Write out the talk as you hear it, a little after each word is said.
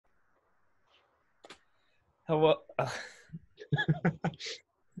Hello,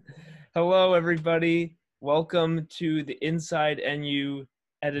 hello, everybody. Welcome to the Inside NU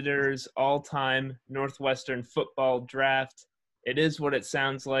Editor's all-time Northwestern football draft. It is what it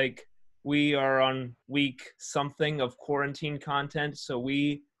sounds like. We are on week something of quarantine content, so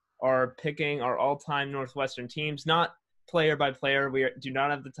we are picking our all-time Northwestern teams, not player by player. Do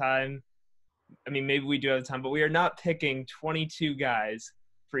not have the time. I mean, maybe we do have the time, but we are not picking 22 guys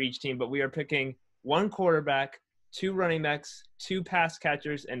for each team, but we are picking one quarterback, two running backs, two pass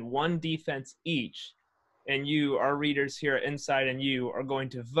catchers, and one defense each. And you, our readers here at Inside and you, are going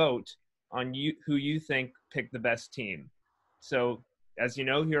to vote on who you think picked the best team. So, as you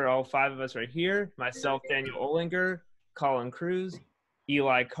know, here are all five of us right here. Myself, Daniel Olinger, Colin Cruz,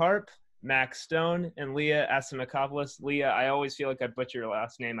 Eli Karp, Max Stone, and Leah Asimakopoulos. Leah, I always feel like I butcher your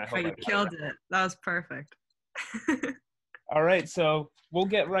last name. I hope you killed it. That was perfect. All right, so we'll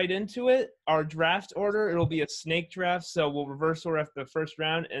get right into it. Our draft order, it'll be a snake draft, so we'll reverse order after the first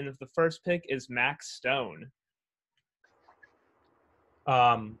round, and if the first pick is Max Stone.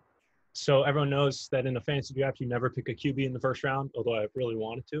 So everyone knows that in a fantasy draft, you never pick a QB in the first round, although I really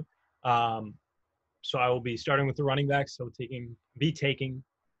wanted to. So I will be starting with the running backs, so taking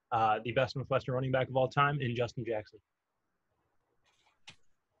the best Northwestern running back of all time in Justin Jackson.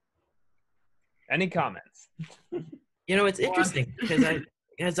 Any comments? You know, it's interesting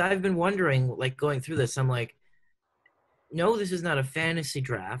because I've been wondering, like, going through this, I'm like, no, this is not a fantasy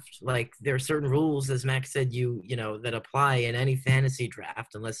draft. Like, there are certain rules, as Max said, that apply in any fantasy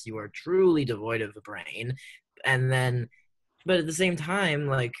draft unless you are truly devoid of a brain. But at the same time,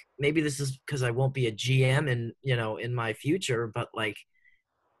 like, maybe this is because I won't be a GM in my future, but, like,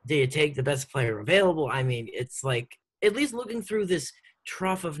 do you take the best player available? I mean, it's like, at least looking through this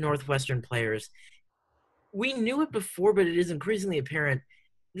trough of Northwestern players, we knew it before, but it is increasingly apparent.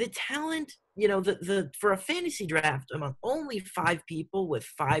 The talent, for a fantasy draft among only five people with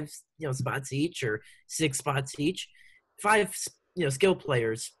five, spots each or six spots each, five, skill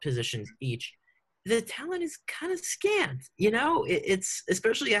players positions each. The talent is kind of scant, It's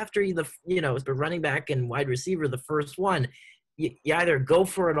especially after the running back and wide receiver, the first one, you either go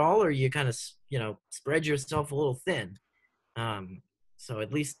for it all or you kind of, spread yourself a little thin. So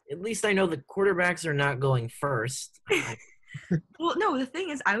at least I know the quarterbacks are not going first. Well, no, the thing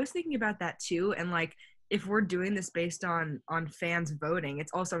is, I was thinking about that too, and like, if we're doing this based on fans voting,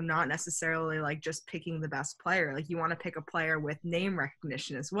 it's also not necessarily like just picking the best player. Like, you want to pick a player with name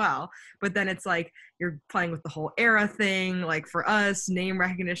recognition as well, but then it's like you're playing with the whole era thing. Like, for us, name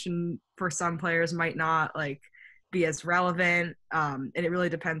recognition for some players might not like be as relevant, and it really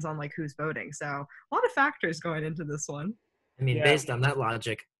depends on like who's voting. So a lot of factors going into this one. I mean, based on that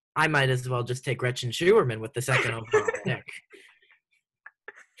logic, I might as well just take Gretchen Schuerman with the second overall pick.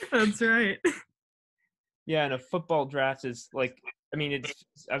 That's right. Yeah, and a football draft is like, I mean,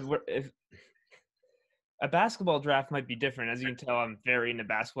 a basketball draft might be different. As you can tell, I'm very into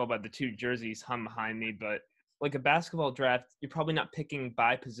basketball by the two jerseys hung behind me. But like a basketball draft, you're probably not picking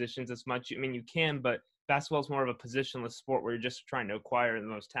by positions as much. I mean, you can, but basketball is more of a positionless sport where you're just trying to acquire the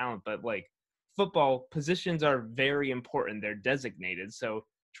most talent. But like football, positions are very important. They're designated. So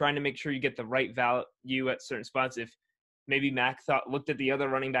trying to make sure you get the right value at certain spots. If maybe Mac looked at the other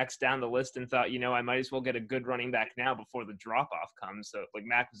running backs down the list and thought, I might as well get a good running back now before the drop-off comes. So, like,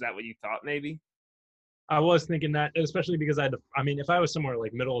 Mac, was that what you thought maybe? I was thinking that, especially because if I was somewhere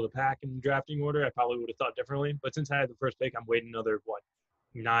like middle of the pack in drafting order, I probably would have thought differently. But since I had the first pick, I'm waiting another,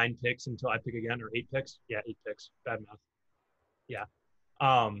 9 picks until I pick again, or 8 picks? Yeah, 8 picks. Bad math. Yeah.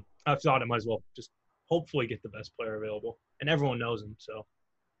 I thought I might as well just hopefully get the best player available. And everyone knows him, so.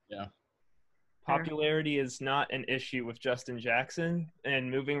 Yeah. Popularity is not an issue with Justin Jackson.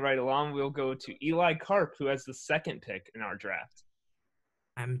 And moving right along, we'll go to Eli Karp, who has the second pick in our draft.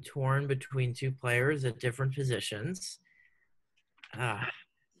 I'm torn between two players at different positions.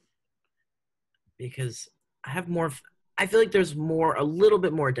 Because I feel like there's a little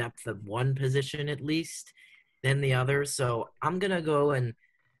bit more depth of one position at least than the other. So I'm going to go and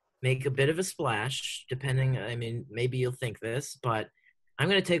make a bit of a splash, maybe you'll think this, but I'm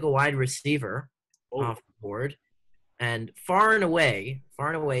going to take a wide receiver off the board. And far and away,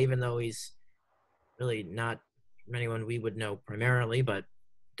 even though he's really not anyone we would know primarily, but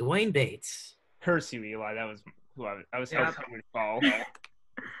Dwayne Bates. Curse you, Eli. That was who I was hoping would fall.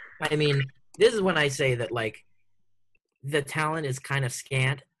 I mean, this is when I say that, like, the talent is kind of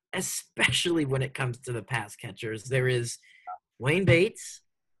scant, especially when it comes to the pass catchers. There is Dwayne Bates,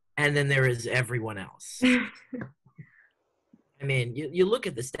 and then there is everyone else. I mean, you look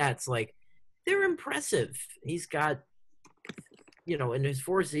at the stats, like, they're impressive. He's got, in his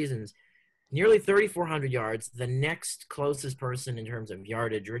 4 seasons, nearly 3,400 yards. The next closest person in terms of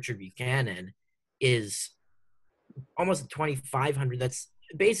yardage, Richard Buchanan, is almost 2,500. That's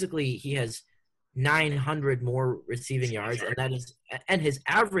basically he has 900 more receiving yards, and his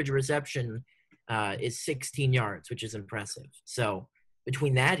average reception is 16 yards, which is impressive. So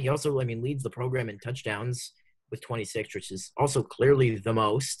between that, he also, leads the program in touchdowns with 26, which is also clearly the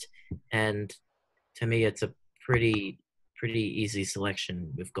most. And to me, it's a pretty easy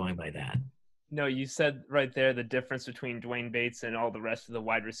selection with going by that. No, you said right there the difference between Dwayne Bates and all the rest of the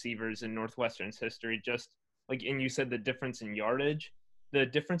wide receivers in Northwestern's history. Just like, and you said the difference in yardage. The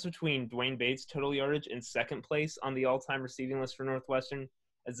difference between Dwayne Bates' total yardage in second place on the all-time receiving list for Northwestern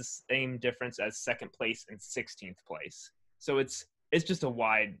is the same difference as second place and 16th place. So it's just a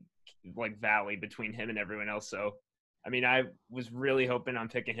wide valley between him and everyone else. So, I was really hoping on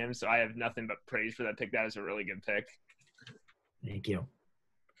picking him, so I have nothing but praise for that pick. That is a really good pick. Thank you.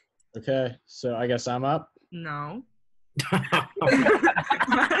 Okay, so I guess I'm up. No. I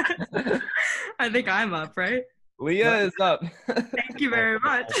think I'm up, right? Leah is up. Thank you very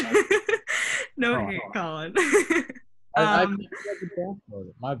much. No hate, Colin. I can't get the draft order.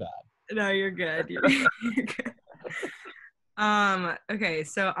 My bad. No, you're good. You're good. Okay,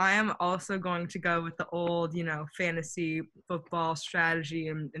 so I am also going to go with the old, fantasy football strategy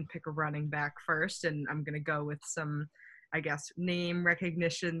and pick a running back first. And I'm going to go with some, I guess, name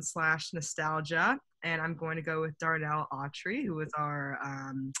recognition / nostalgia. And I'm going to go with Darnell Autry, who was our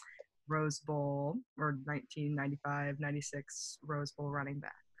Rose Bowl or 1995-96 Rose Bowl running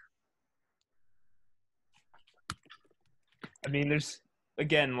back. There's,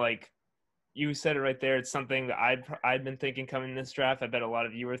 again, you said it right there. It's something that I'd been thinking coming in this draft. I bet a lot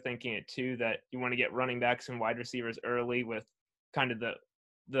of you were thinking it too, that you want to get running backs and wide receivers early with kind of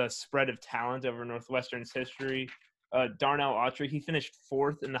the spread of talent over Northwestern's history. Darnell Autry, he finished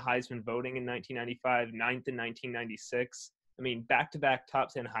 4th in the Heisman voting in 1995, 9th in 1996. Back-to-back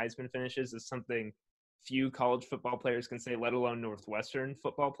top 10 Heisman finishes is something few college football players can say, let alone Northwestern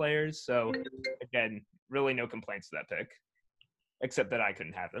football players. So, again, really no complaints to that pick, except that I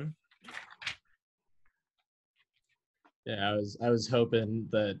couldn't have him. Yeah, I was hoping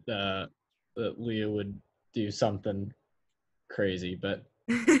that that Leah would do something crazy, but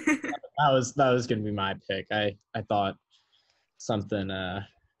that was gonna be my pick. I thought something I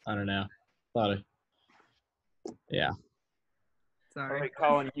don't know. Yeah. Sorry. All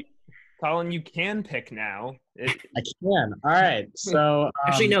right, Colin, you can pick now. I can. All right. So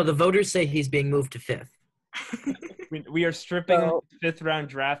Actually, no. The voters say he's being moved to 5th. We are stripping him of the 5th round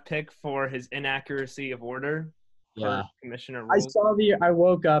draft pick for his inaccuracy of order. Yeah. Commissioner rules. I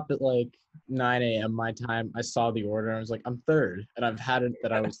woke up at 9 a.m. my time. I saw the order and I was like, I'm 3rd, and I've had it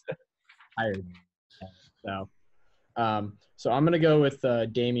that I was tired. So, so I'm gonna go with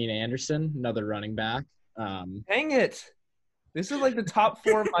Damian Anderson, another running back. Dang it! This is the top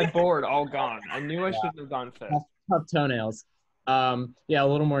 4 of my board all gone. I knew I shouldn't have gone 5th. Tough toenails. Yeah, a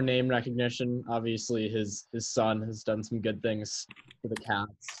little more name recognition. Obviously, his son has done some good things for the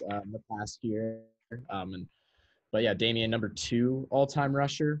Cats in the past year. But yeah, Damian, number 2 all-time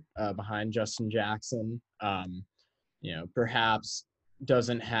rusher behind Justin Jackson. Perhaps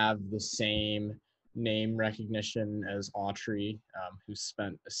doesn't have the same name recognition as Autry, who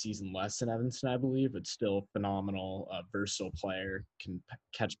spent a season less in Evanston, I believe, but still phenomenal, versatile player, can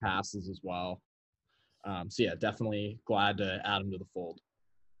catch passes as well. So yeah, definitely glad to add him to the fold.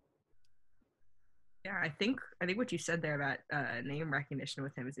 Yeah, I think what you said there about name recognition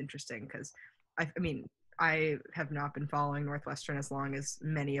with him is interesting because I have not been following Northwestern as long as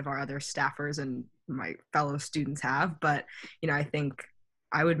many of our other staffers and my fellow students have, but I think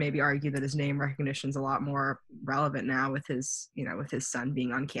I would maybe argue that his name recognition is a lot more relevant now with his son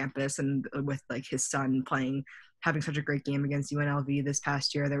being on campus and with his son having such a great game against UNLV this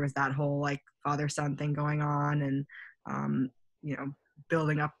past year. There was that whole father-son thing going on, and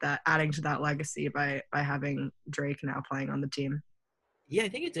building up adding to that legacy by having Drake now playing on the team. Yeah, I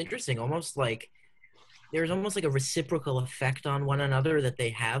think it's interesting. There's almost a reciprocal effect on one another that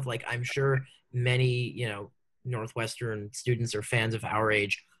they have. I'm sure many, Northwestern students or fans of our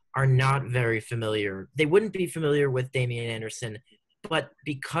age are not very familiar. They wouldn't be familiar with Damian Anderson, but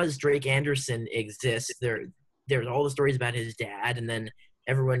because Drake Anderson exists, there's all the stories about his dad, and then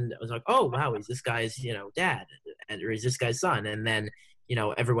everyone was like, oh, wow, is this guy's, dad, or is this guy's son? And then,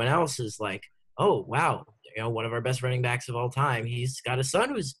 everyone else is like, oh, wow, one of our best running backs of all time, he's got a son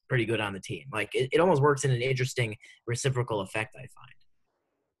who's pretty good on the team. It almost works in an interesting reciprocal effect, I find.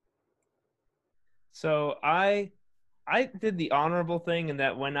 So I did the honorable thing in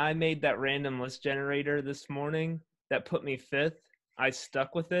that when I made that random list generator this morning that put me 5th, I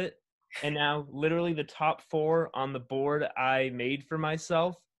stuck with it. And now literally the top 4 on the board I made for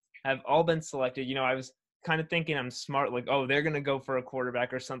myself have all been selected. I was kind of thinking I'm smart, like, oh, they're going to go for a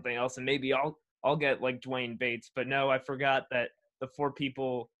quarterback or something else, and maybe I'll get like Dwayne Bates. But no, I forgot that the 4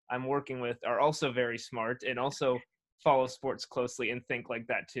 people I'm working with are also very smart and also follow sports closely and think like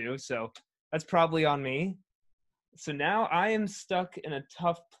that too. So that's probably on me. So now I am stuck in a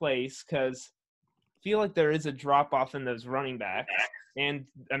tough place because I feel like there is a drop off in those running backs. And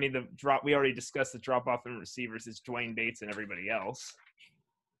I mean, we already discussed the drop off in receivers is Dwayne Bates and everybody else.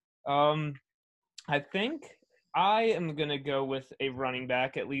 I think I am going to go with a running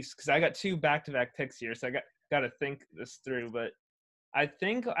back, at least because I got 2 back-to-back picks here. So I got to think this through. But I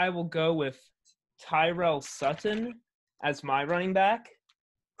think I will go with Tyrell Sutton as my running back.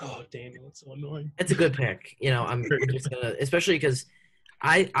 Oh, Daniel, it's so annoying. It's a good pick. I'm just gonna, especially because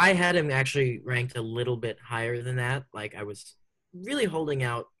I had him actually ranked a little bit higher than that. Like I was really holding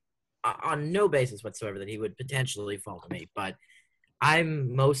out on no basis whatsoever that he would potentially fall to me. But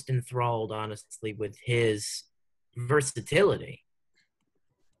I'm most enthralled, honestly, with his versatility.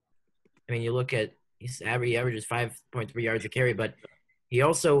 I mean, you look at he averages 5.3 yards a carry, but he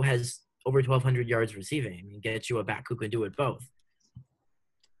also has over 1,200 yards receiving. I mean, gets you a back who can do it both.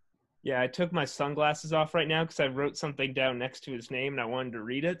 Yeah, I took my sunglasses off right now because I wrote something down next to his name and I wanted to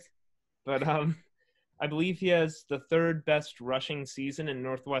read it. But I believe he has the 3rd best rushing season in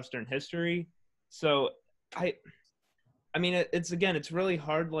Northwestern history. So I mean, it's really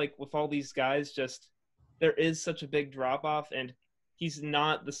hard. Like with all these guys, just there is such a big drop off, and he's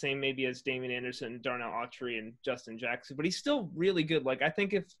not the same maybe as Damian Anderson, Darnell Autry, and Justin Jackson, but he's still really good. Like I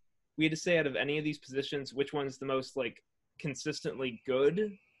think if we had to say out of any of these positions, which one's the most like consistently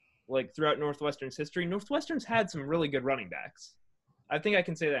good, like throughout Northwestern's history, Northwestern's had some really good running backs. I think I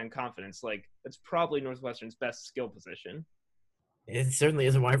can say that in confidence. Like it's probably Northwestern's best skill position. It certainly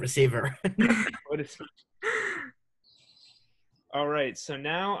is a wide receiver. What is All right, so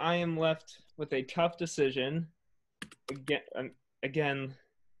now I am left with a tough decision. Again,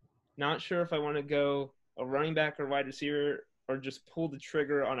 not sure if I want to go a running back or wide receiver or just pull the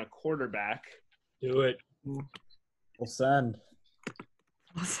trigger on a quarterback. Do it. We'll send.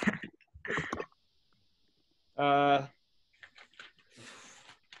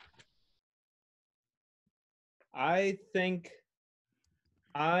 I think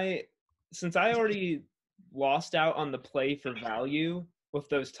since I already lost out on the play for value with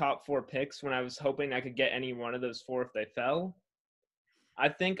those top 4 picks when I was hoping I could get any one of those 4 if they fell, I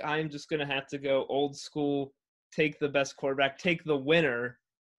think I'm just going to have to go old school, take the best quarterback, take the winner,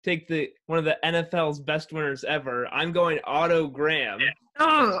 take one of the NFL's best winners ever. I'm going Otto Graham.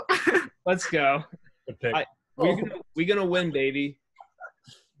 Oh. Let's go. Good pick. We're gonna win, baby.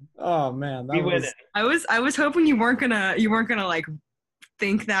 Oh man, We win it. I was hoping you weren't gonna like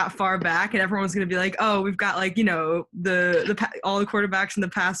think that far back, and everyone's gonna be like, oh, we've got like the all the quarterbacks in the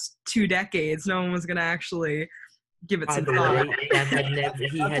past 2 decades. No one was gonna actually give it By some the thought. way,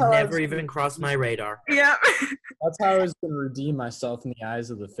 he had never even crossed my radar. Yeah. That's how I was going to redeem myself in the eyes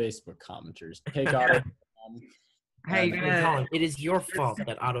of the Facebook commenters. Take Otto. Hey, And- you're Colin, it is your fault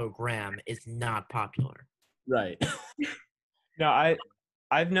that Otto Graham is not popular. Right. No,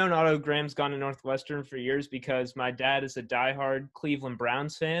 I've known Otto Graham's gone to Northwestern for years because my dad is a diehard Cleveland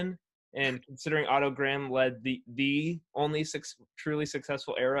Browns fan, and considering Otto Graham led the only truly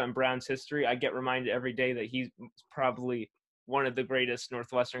successful era in Browns history, I get reminded every day that he's probably one of the greatest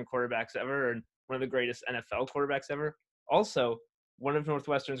Northwestern quarterbacks ever and one of the greatest NFL quarterbacks ever. Also, one of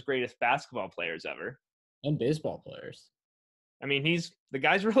Northwestern's greatest basketball players ever. And baseball players. I mean, the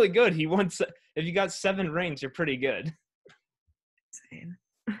guy's really good. If you got 7 rings, you're pretty good. insane.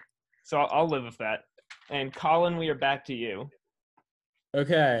 So I'll live with that. And Colin, we are back to you.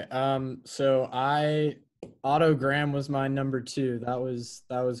 Okay. So Otto Graham was my number 2. That was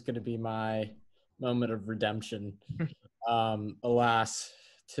going to be my moment of redemption. Alas,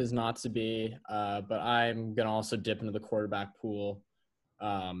 'tis not to be. But I'm gonna also dip into the quarterback pool.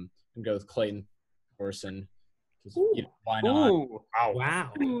 And go with Clayton Thorson. Why not? Ooh.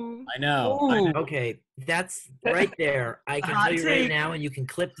 Wow. I know. Okay, that's right there. I can Hot tell you right take. now, and you can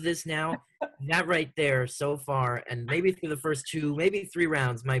clip this now. That right there, so far, and maybe through the first 2, maybe 3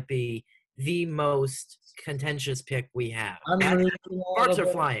 rounds, might be the most contentious pick we have. I'm reaching a Sparks little are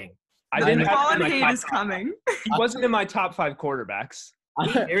bit. flying. I didn't have Colin him in my hate top is 5. coming. He wasn't in my top 5 quarterbacks.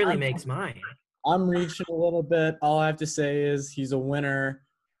 He barely makes mine. I'm reaching a little bit. All I have to say is he's a winner.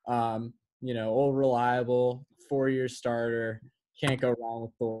 Old reliable, 4-year starter. Can't go wrong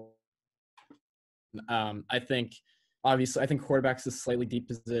with Thor. I think quarterback's a slightly deep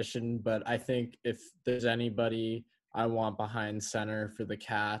position, but I think if there's anybody I want behind center for the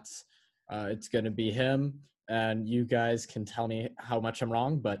Cats, it's going to be him. And you guys can tell me how much I'm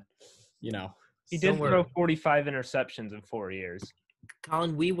wrong, but, you know. He did Don't worry. throw 45 interceptions in 4 years.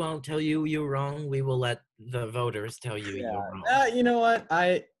 Colin, we won't tell you you're wrong. We will let the voters tell you you're wrong. You know what?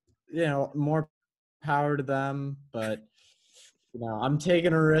 More power to them, but, I'm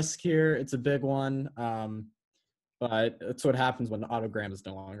taking a risk here. It's a big one. But that's what happens when Autogram is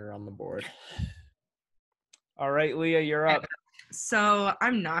no longer on the board. All right, Leah, you're up. So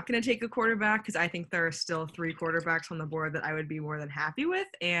I'm not going to take a quarterback because I think there are still 3 quarterbacks on the board that I would be more than happy with,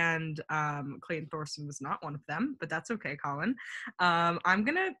 and Clayton Thorson was not one of them, but that's okay, Colin. I'm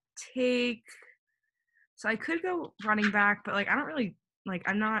going to take – so I could go running back, but, I don't really –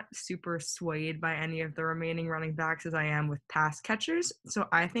 I'm not super swayed by any of the remaining running backs as I am with pass catchers. So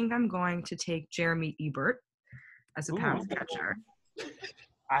I think I'm going to take Jeremy Ebert as a pass catcher.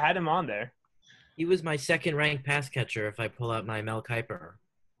 I had him on there. He was my second-ranked pass catcher if I pull out my Mel Kiper.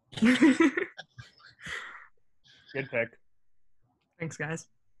 Good pick. Thanks, guys.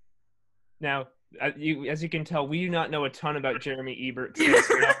 Now, as you can tell, we do not know a ton about Jeremy Ebert.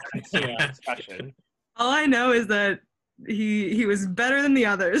 Discussion. All I know is that he was better than the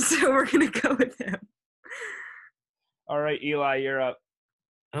others, so we're going to go with him. All right, Eli, you're up.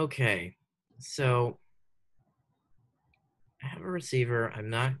 Okay, so I have a receiver.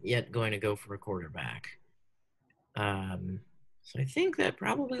 I'm not yet going to go for a quarterback. So I think that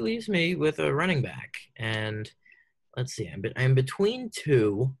probably leaves me with a running back. And let's see, I'm between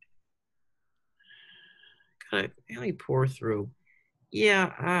 2. God, let me pour through.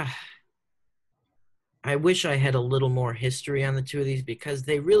 Yeah, I wish I had a little more history on the 2 of these because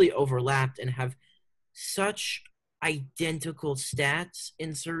they really overlapped and have such identical stats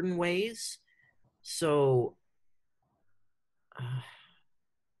in certain ways. So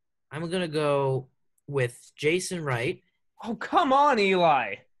I'm going to go with Jason Wright. Oh, come on,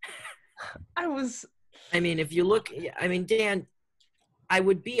 Eli. If you look, Dan, I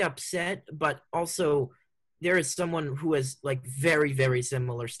would be upset, but also there is someone who has very, very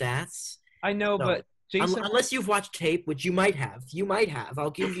similar stats. I know, So, but Jason, unless you've watched tape, which you might have. I'll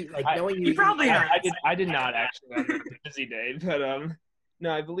give you knowing you. You probably have. I did not actually on a busy day, but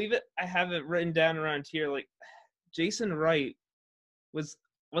no, I believe it. I have it written down around here. Jason Wright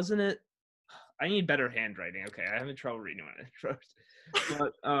wasn't it? I need better handwriting. Okay, I have trouble reading what I wrote.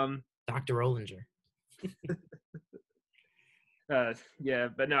 But Dr. Rollinger. Yeah,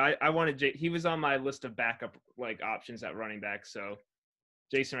 but no, I wanted he was on my list of backup options at running back, so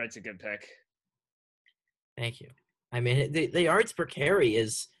Jason Wright's a good pick. Thank you. The yards per carry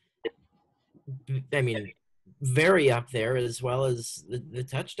is, very up there as well as the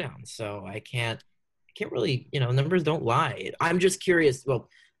touchdowns. So I can't really, numbers don't lie. I'm just curious. Well,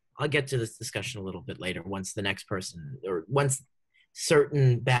 I'll get to this discussion a little bit later once the next person or once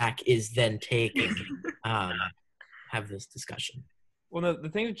certain back is then taken, have this discussion. Well, no, the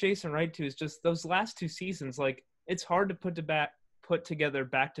thing with Jason Wright too is just those last 2 seasons. It's hard to put together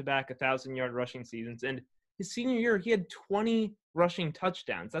back-to-back 1,000-yard rushing seasons. And his senior year, he had 20 rushing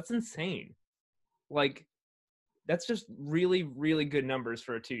touchdowns. That's insane. That's just really, really good numbers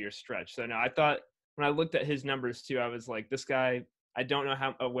for a 2-year stretch. So no, I thought when I looked at his numbers too, I was like, this guy, I don't know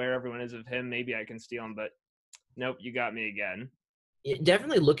how aware everyone is of him. Maybe I can steal him, but nope, you got me again.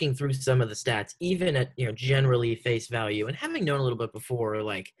 Definitely looking through some of the stats, even at generally face value, and having known a little bit before,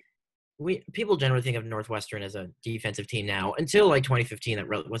 people generally think of Northwestern as a defensive team now. Until 2015, that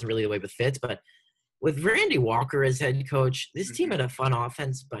wasn't really the way with Fitz, but with Randy Walker as head coach, this team had a fun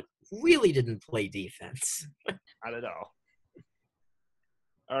offense, but really didn't play defense. Not at all.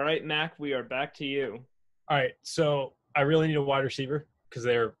 All right, Mac, we are back to you. All right, so I really need a wide receiver because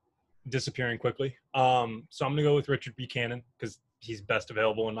they're disappearing quickly. So I'm going to go with Richard Buchanan because he's best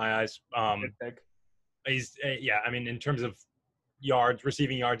available in my eyes. Good pick. He's in terms of yards,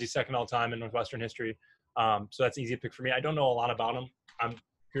 receiving yards, he's second all time in Northwestern history. So that's an easy pick for me. I don't know a lot about him. I'm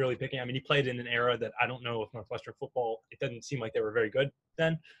purely picking. He played in an era that I don't know if Northwestern football, it doesn't seem like they were very good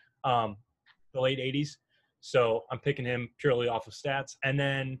then, the late 80s. So I'm picking him purely off of stats. And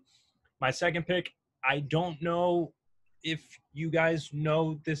then my second pick, I don't know if you guys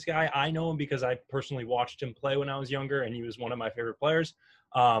know this guy. I know him because I personally watched him play when I was younger, and he was one of my favorite players.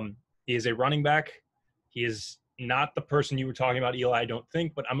 He is a running back. He is not the person you were talking about, Eli, I don't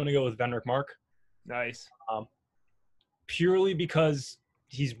think, but I'm going to go with Venrick Mark. Nice. Purely because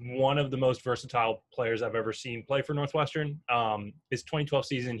he's one of the most versatile players I've ever seen play for Northwestern. His 2012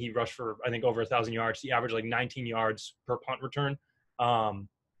 season, he rushed for, I think, over 1,000 yards. He averaged 19 yards per punt return.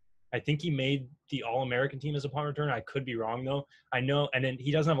 I think he made the All-American team as a punt return. I could be wrong, though. I know, and then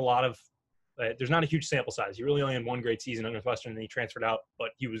he doesn't have a lot of there's not a huge sample size. He really only had one great season at Northwestern, and then he transferred out, but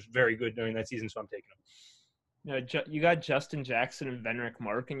he was very good during that season, so I'm taking him. You got Justin Jackson and Venrick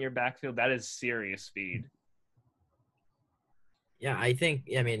Mark in your backfield. That is serious speed. Yeah, I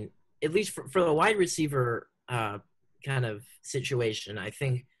mean, at least for the wide receiver kind of situation, I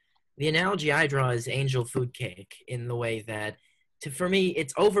think the analogy I draw is angel food cake in the way that, for me,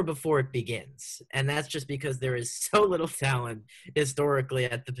 it's over before it begins. And that's just because there is so little talent historically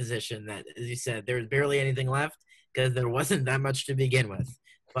at the position that, as you said, there's barely anything left because there wasn't that much to begin with.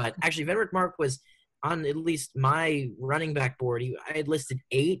 But actually, Venrick Mark was on at least my running back board. I had listed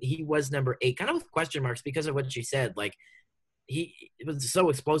 8. He was number 8, kind of with question marks because of what you said. Like, it was so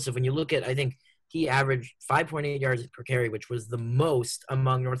explosive. When you look at, I think he averaged 5.8 yards per carry, which was the most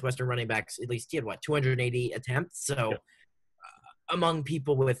among Northwestern running backs. At least he had, 280 attempts? So among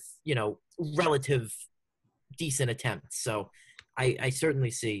people with, relative decent attempts. So I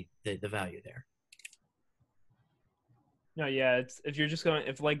certainly see the value there. No, yeah, it's if you're just going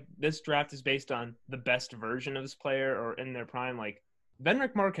if this draft is based on the best version of this player or in their prime,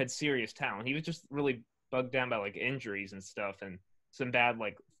 Venrick Mark had serious talent. He was just really bugged down by injuries and stuff and some bad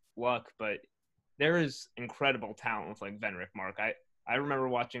luck, but there is incredible talent with Venrick Mark. I remember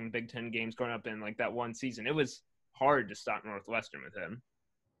watching Big Ten games growing up in that one season. It was hard to stop Northwestern with him.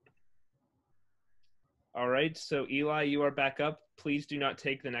 All right, so Eli, you are back up. Please do not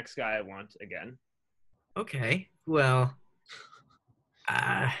take the next guy I want again. Okay, well,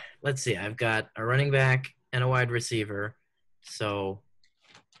 let's see. I've got a running back and a wide receiver. So,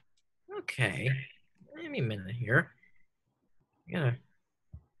 okay. Give me a minute here. If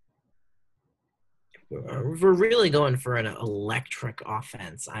we're really going for an electric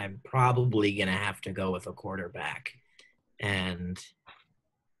offense, I'm probably going to have to go with a quarterback. And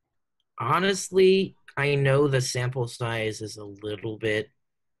honestly, I know the sample size is a little bit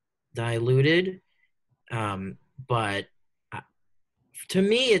diluted, but to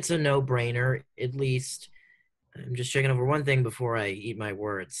me, it's a no-brainer. At least, I'm just checking over one thing before I eat my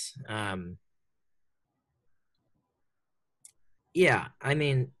words. Yeah, I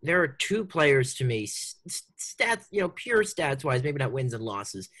mean, there are 2 players to me, stats, pure stats-wise, maybe not wins and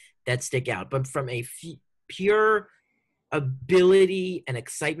losses, that stick out. But from a pure ability and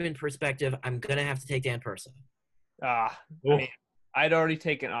excitement perspective, I'm going to have to take Dan Persa. I mean, I'd already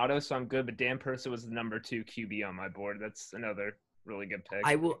taken Otto, so I'm good, but Dan Persa was the number 2 QB on my board. That's another really good pick.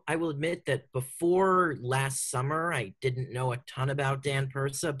 I will admit that before last summer, I didn't know a ton about Dan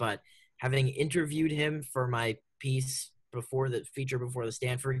Persa, but having interviewed him for my piece before the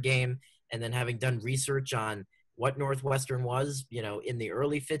Stanford game, and then having done research on what Northwestern was, in the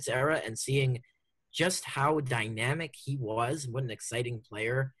early Fitz era, and seeing just how dynamic he was, what an exciting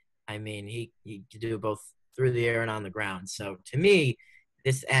player. I mean, he could do both through the air and on the ground. So to me,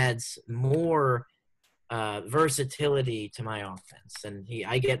 this adds more versatility to my offense. And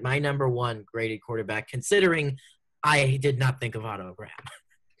I get my number 1 graded quarterback, considering I did not think of Otto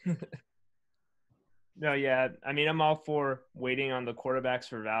Graham. No, yeah. I mean, I'm all for waiting on the quarterbacks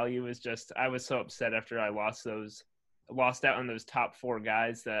for value. It's just I was so upset after I lost out on those top 4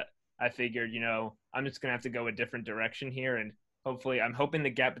 guys that I figured, I'm just going to have to go a different direction here. And hopefully I'm hoping the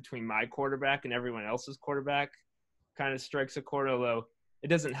gap between my quarterback and everyone else's quarterback kind of strikes a chord, although it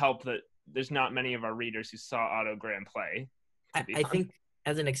doesn't help that there's not many of our readers who saw Otto Graham play. I think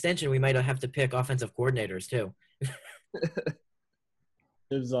as an extension, we might have to pick offensive coordinators too.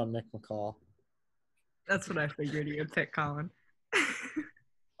 Dibs on Nick McCall. That's what I figured you would pick, Colin.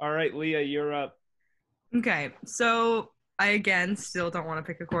 All right, Leah, you're up. Okay, so I, again, still don't want to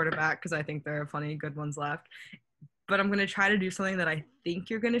pick a quarterback because I think there are plenty of good ones left. But I'm going to try to do something that I think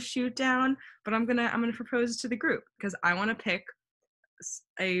you're going to shoot down, but I'm going to propose it to the group because I want to pick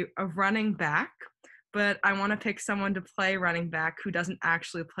a running back, but I want to pick someone to play running back who doesn't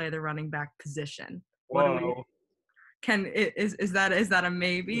actually play the running back position. Whoa. Is that a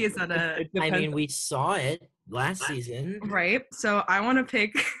maybe? Is that a? I mean, we saw it last season, right? So I want to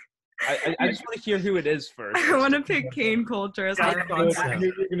pick. I just want to hear who it is first. I want to pick Kane Coulter as my running back.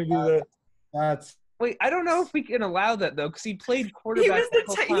 You're gonna do that. Wait, I don't know if we can allow that though, because he played quarterback.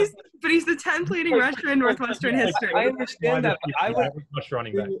 He's the 10th leading rusher in Northwestern history. I understand that. But I would much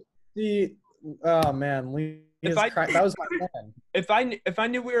running back. Oh man, that was my plan. If I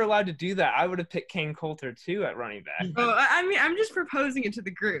knew we were allowed to do that, I would have picked Kane Coulter too at running back. Oh, I mean, I'm just proposing it to the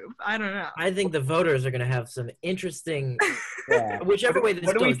group. I don't know. I think the voters are going to have some interesting. Whichever way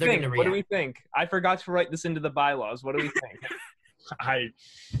this goes, they're going to react. What do we think? I forgot to write this into the bylaws. What do we think?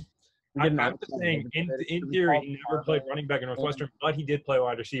 I'm just saying, in theory, he never played running back in Northwestern, but he did play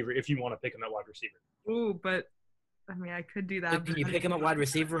wide receiver if you want to pick him at wide receiver. Ooh, but I mean, I could do So that. can you pick him up wide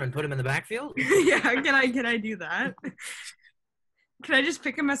receiver and put him in the backfield? Yeah, can I do that? Can I just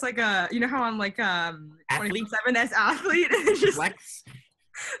pick him as like a, you know how I'm like Athlete? 24/7 as athlete and just Flex?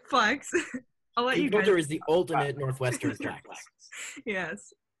 flex? I'll let you guys. Coulter is the ultimate Northwestern flex.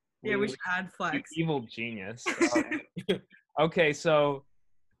 Yes. Yeah, we should add You flex. evil genius. Okay, so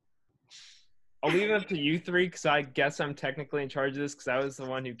I'll leave it up to you three because I guess I'm technically in charge of this because I was the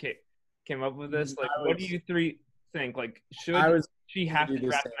one who came up with this. Like, what do you three think? Like, should she have to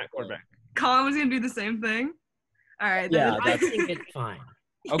draft that quarterback? Colin was gonna do the same thing. All right. Yeah, I think it's fine.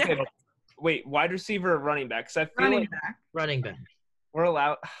 Okay, wait, wide receiver or running back? Because I feel Running like back. Running back. we're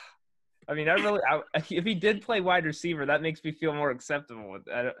allowed. I mean, if he did play wide receiver, that makes me feel more acceptable.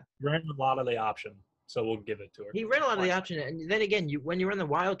 Ran a lot of the option, so we'll give it to her. He ran a lot of the option, and then again, when you run the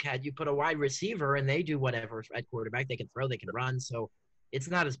Wildcat, you put a wide receiver, and they do whatever at quarterback. They can throw, they can run, so it's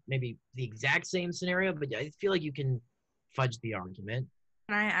not as maybe the exact same scenario, but I feel like you can fudge the argument.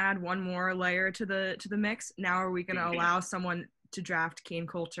 Can I add one more layer to the mix? Now, are we gonna allow someone to draft Kane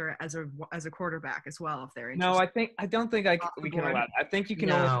Coulter as a quarterback as well if they're interested? No, I don't think we can allow that. I think you can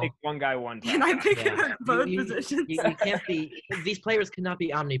only take one guy one time. Can I pick him Yeah. at both positions? You can't be. These players cannot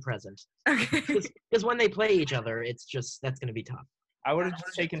be omnipresent Okay. because when they play each other, it's just that's going to be tough. I would have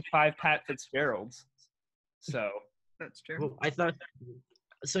just taken 5 Pat Fitzgeralds. So That's true. Well, I thought.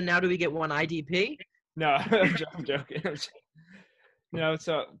 So now do we get one IDP? no, I'm joking. No,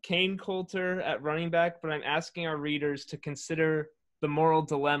 so Kane Coulter at running back, but I'm asking our readers to consider the moral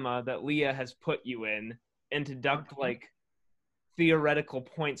dilemma that Leah has put you in and to deduct like theoretical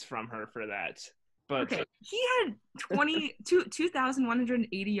points from her for that. But Okay, he had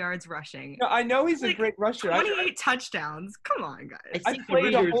 2,180 yards rushing. no, I know he's a Like, great rusher. 28 touchdowns. Come on, guys. I think the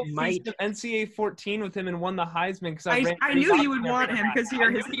played a readers whole might. season of NCAA 14 with him and won the Heisman because I knew you would want him because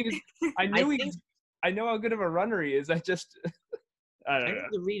you're his. I know how good of a runner he is. I don't I know. think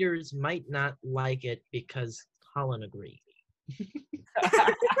the readers might not like it because Colin agreed.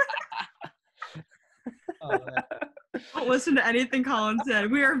 Don't listen to anything Colin said.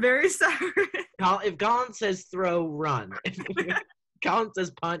 We are very sorry. If Colin says throw, run. If Colin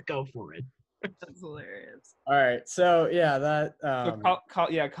says punt, go for it. That's hilarious. All right, so yeah,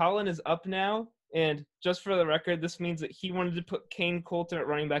 that Colin is up now, and just for the record, this means that he wanted to put Kane Coulter at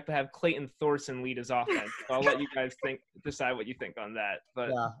running back, but have Clayton Thorson lead his offense. So I'll let you guys decide what you think on that.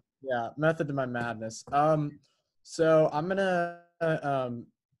 But yeah, method to my madness. So I'm gonna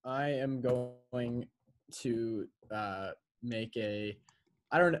I am going to make a.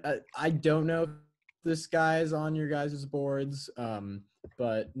 I don't know if this guy is on your guys' boards,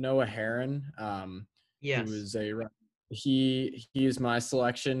 but Noah Herron. Yes. He is my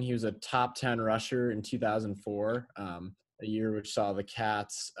selection. He was a top 10 rusher in 2004, a year which saw the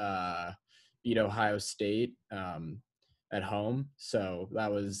Cats beat Ohio State at home. So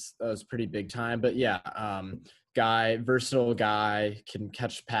that was pretty big time. But yeah, versatile guy, can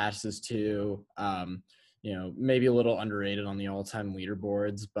catch passes too. Maybe a little underrated on the all-time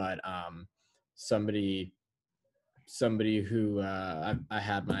leaderboards, but somebody who I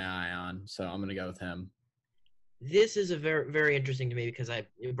had my eye on. So I'm gonna go with him. This is a very, very interesting to me because I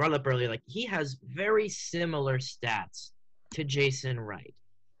brought it up earlier. Like, he has very similar stats to Jason Wright,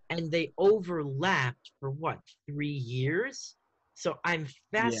 and they overlapped for 3 years. So I'm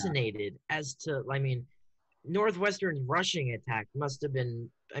fascinated as to. I mean, Northwestern's rushing attack must have been.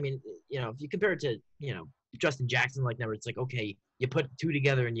 I mean, if you compare it to Justin Jackson, like that, it's like, okay, you put two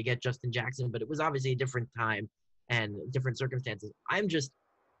together and you get Justin Jackson, but it was obviously a different time and different circumstances. I'm just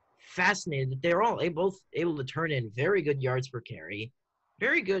fascinated that they're all both able to turn in very good yards per carry,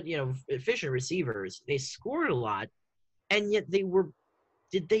 very good, efficient receivers. They scored a lot, and yet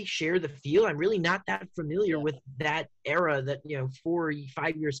did they share the field? I'm really not that familiar with that era, that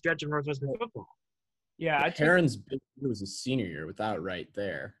 4-5 year stretch of Northwestern football. Yeah, Herron's big year was a senior year without Wright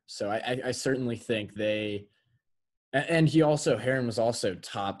there, so I certainly think they. And Herron was also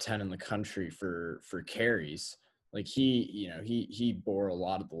top 10 in the country for carries. Like he bore a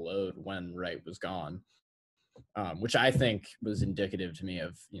lot of the load when Wright was gone, which I think was indicative to me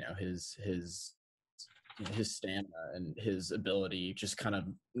of his stamina and his ability, just kind of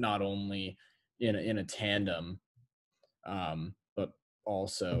not only in a tandem, but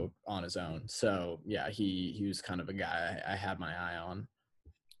also on his own. So yeah, he was kind of a guy I had my eye on.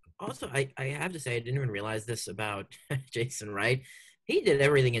 Also, I have to say, I didn't even realize this about Jason Wright. He did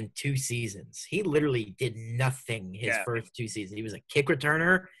everything in 2 seasons. He literally did nothing his first 2 seasons. He was a kick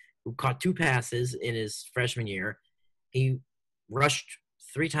returner who caught 2 passes in his freshman year. He rushed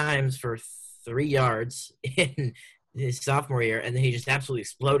 3 times for 3 yards in his sophomore year, and then he just absolutely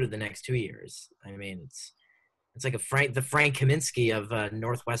exploded the next 2 years. I mean, It's like the Frank Kaminsky of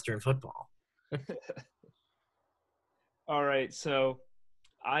Northwestern football. All right, so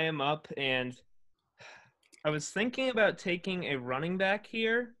I am up, and I was thinking about taking a running back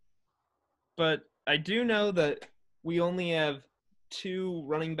here, but I do know that we only have 2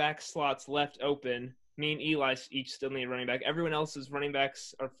 running back slots left open. Me and Eli each still need a running back. Everyone else's running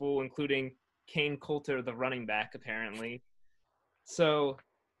backs are full, including Kane Coulter, the running back, apparently. So,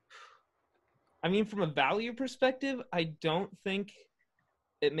 I mean, from a value perspective, I don't think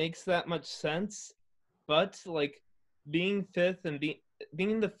it makes that much sense. But, like, being fifth and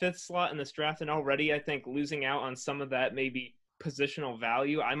being in the 5th slot in this draft, and already I think losing out on some of that maybe positional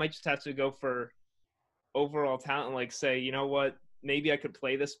value, I might just have to go for overall talent and like say, you know what, maybe I could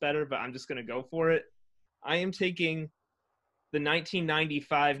play this better, but I'm just going to go for it. I am taking the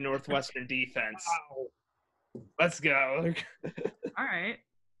 1995 Northwestern defense. Wow. Let's go. All right.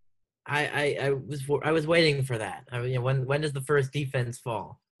 I was waiting for that. I mean, when does the first defense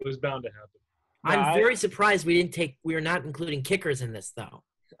fall? It was bound to happen. No, I'm very surprised we are not including kickers in this though.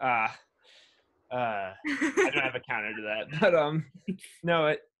 I don't have a counter to that, but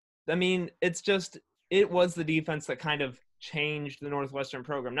no, I mean, it was the defense that kind of changed the Northwestern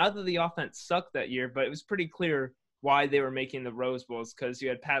program. Not that the offense sucked that year, but it was pretty clear why they were making the Rose Bowls, because you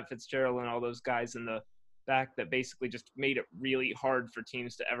had Pat Fitzgerald and all those guys in the back that basically just made it really hard for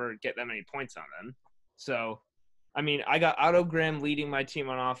teams to ever get that many points on them. So, I mean, I got Otto Graham leading my team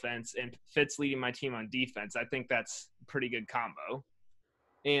on offense and Fitz leading my team on defense. I think that's a pretty good combo.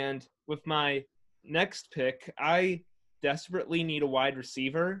 And with my next pick, I desperately need a wide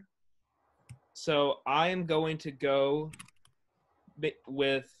receiver. So I am going to go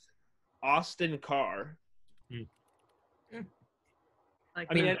with Austin Carr.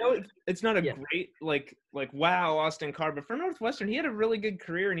 I mean, I know it's not a great like wow Austin Carr, but for Northwestern, he had a really good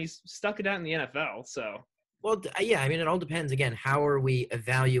career and he's stuck it out in the NFL. So, well, yeah, I mean, it all depends. Again, how are we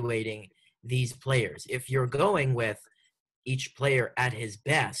evaluating these players? If you're going with each player at his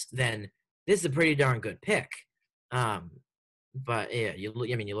best, then this is a pretty darn good pick. But yeah, you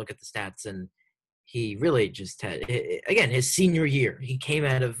look at the stats, and he really just had, again, his senior year, he came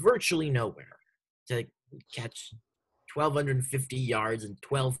out of virtually nowhere to catch 1,250 yards and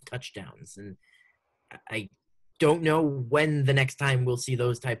 12 touchdowns. And I don't know when the next time we'll see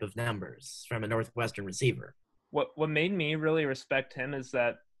those type of numbers from a Northwestern receiver. What made me really respect him is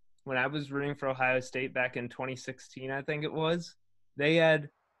that when I was rooting for Ohio State back in 2016, I think it was, they had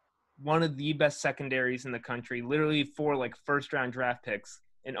one of the best secondaries in the country, literally 4 like first-round draft picks,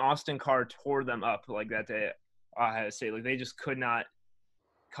 and Austin Carr tore them up like that day at Ohio State. Like, they just could not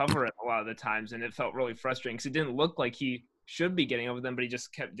cover it a lot of the times, and it felt really frustrating because it didn't look like he should be getting over them, but he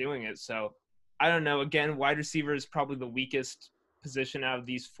just kept doing it. So, I don't know. Again, wide receiver is probably the weakest position out of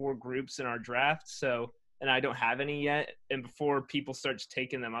these 4 groups in our draft, so – and I don't have any yet. And before people start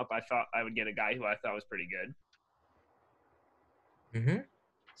taking them up, I thought I would get a guy who I thought was pretty good. Mm-hmm.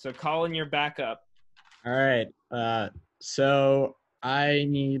 So, Colin, you're back up. All right. So I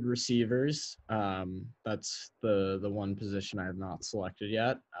need receivers. That's the one position I have not selected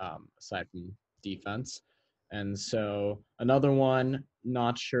yet, aside from defense. And so another one,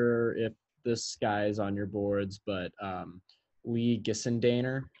 not sure if this guy is on your boards, but Lee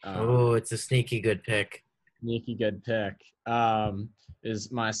Gissendaner. It's a sneaky good pick. Sneaky good pick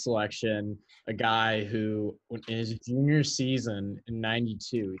is my selection. A guy who, in his junior season in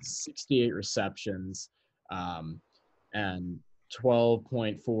 '92, 68 receptions and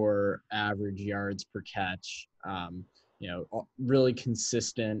 12.4 average yards per catch. Really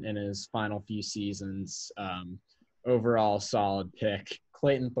consistent in his final few seasons. Overall solid pick.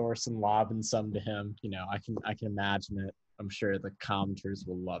 Clayton Thorson lobbing some to him. I can imagine it. I'm sure the commenters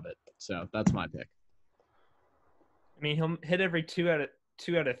will love it. So that's my pick. I mean, he'll hit every two out of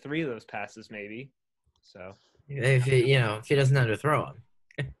 3 of those passes, maybe. So if he doesn't underthrow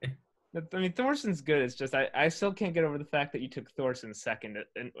him. I mean, Thorson's good. It's just I still can't get over the fact that you took Thorson second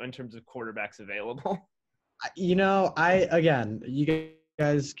in terms of quarterbacks available. You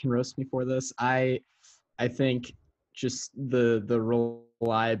guys can roast me for this. I think just the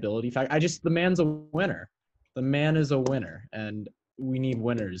reliability fact. The man's a winner. The man is a winner, and we need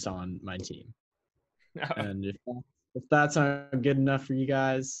winners on my team. No. And if that's not good enough for you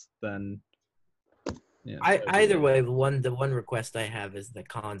guys, then either way, the one request I have is the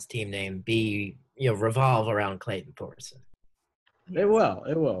Collins team name be revolve around Clayton Thorson. It will,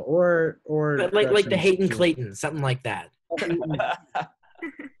 or but like the Hayden Clayton, something like that. I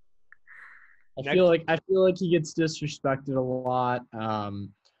feel like he gets disrespected a lot. I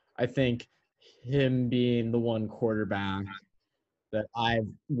think him being the one quarterback that I've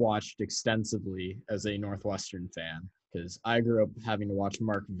watched extensively as a Northwestern fan, because I grew up having to watch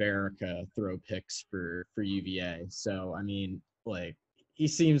Mark Verica throw picks for UVA. So I mean, like, he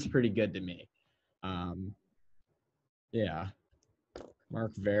seems pretty good to me. Um, yeah,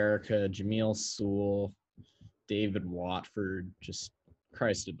 Mark Verica, Jameel Sewell, David Watford, just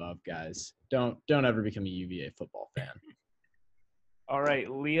Christ above, guys. Don't ever become a UVA football fan. All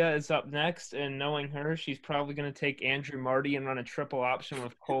right, Leah is up next, and knowing her, she's probably going to take Andrew Marty and run a triple option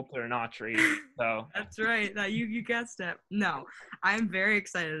with Coulter and Autry. So That's right. You guessed it. No, I'm very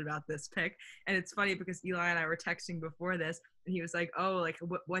excited about this pick, and it's funny because Eli and I were texting before this, and he was like, "Oh, like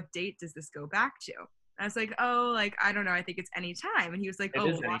what date does this go back to?" And I was like, "Oh, like I don't know. I think it's any time." And he was like, it "Oh,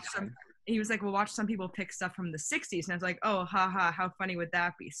 is we'll watch some." anytime. And he was like, "We'll watch some people pick stuff from the '60s." And I was like, "Oh, haha, how funny would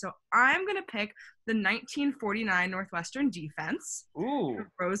that be?" So I'm gonna pick the 1949 Northwestern defense. Ooh,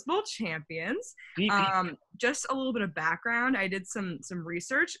 Rose Bowl champions. deep. Just a little bit of background. I did some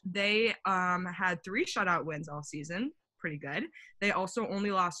research. They had 3 shutout wins all season. Pretty good. They also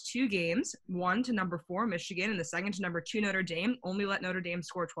only lost 2 games, one to number 4 Michigan and the second to number 2 Notre Dame. Only let Notre Dame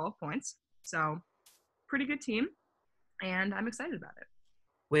score 12 points. So pretty good team, and I'm excited about it.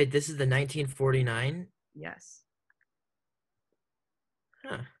 Wait, this is the 1949? Yes.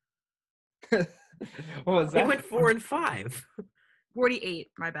 Huh. What was They that? went 4-5. 48.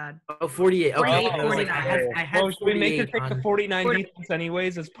 My bad. Oh, 48. Okay. 48, I was like, I had Well, should we make her 48 take the on. 49 40 defense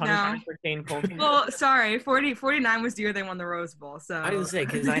anyways as punishment for Kane Coulter? Well, sorry. 49 was the year they won the Rose Bowl. So I was gonna say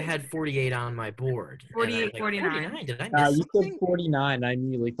because I had 48 on my board. And I was 48, like, 49. 49. Did I miss You something? said 49. I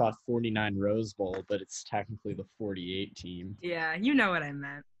immediately thought 49 Rose Bowl, but it's technically the 48 team. Yeah, you know what I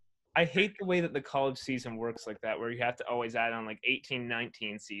meant. I hate the way that the college season works like that, where you have to always add on like 18,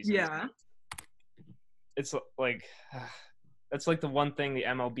 19 seasons. Yeah. It's like that's like the one thing the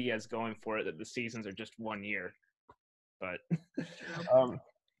MLB has going for it, that the seasons are just 1 year. But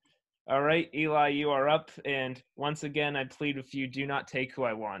all right, Eli, you are up, and once again, I plead with you: do not take who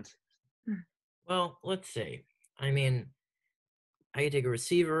I want. Well, let's see. I mean, I could take a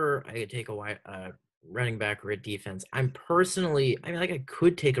receiver. I could take a running back or a defense. I mean, like I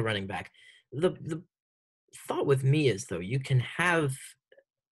could take a running back. The thought with me is though you can have,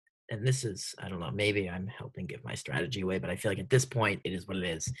 and this is I don't know, maybe I'm helping give my strategy away, but I feel like at this point it is what it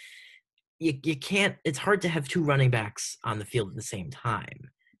is. You can't. It's hard to have 2 running backs on the field at the same time.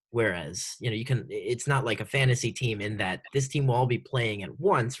 Whereas, you can, it's not like a fantasy team in that this team will all be playing at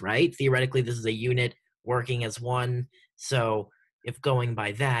once, right? Theoretically, this is a unit working as one. So if going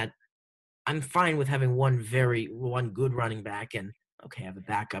by that, I'm fine with having one good running back and okay, have a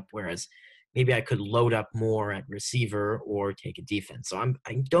backup. Whereas maybe I could load up more at receiver or take a defense. So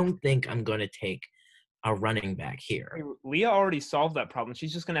I don't think I'm going to take a running back here. Leah already solved that problem.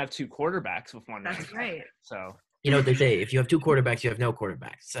 She's just going to have 2 quarterbacks with one running That's back. right. So You know what they say, if you have 2 quarterbacks, you have no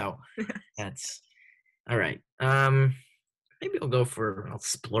quarterbacks. So that's all right. Maybe I'll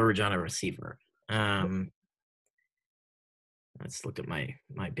splurge on a receiver. Let's look at my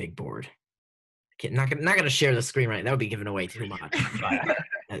big board. Not gonna share the screen right. That would be giving away too much. But,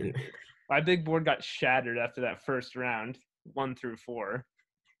 my big board got shattered after that first round, 1 through 4.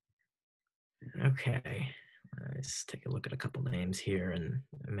 okay. Let's take a look at a couple names here and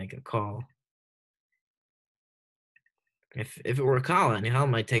make a call. If it were Colin, I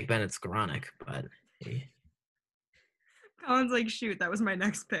might take Bennett Skoranek, but Colin's like, shoot, that was my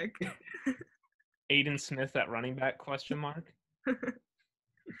next pick. Aiden Smith at running back, question mark?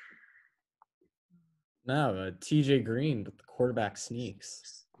 No, TJ Green, but the quarterback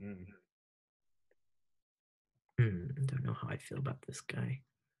sneaks. Don't know how I feel about this guy.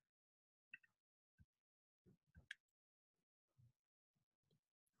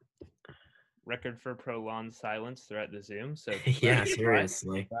 Record for prolonged silence throughout the Zoom. So Yeah,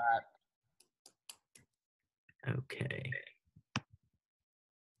 seriously. Okay.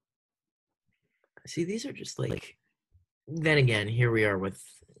 See, these are just like. Then again, here we are with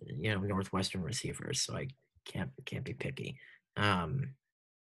Northwestern receivers, so I can't be picky. Can't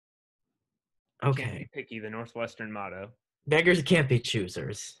Okay. be picky, the Northwestern motto. Beggars can't be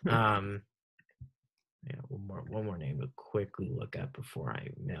choosers. Yeah, one more name to quickly look up before I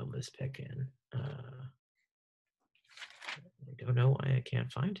mail this pick in. I don't know why I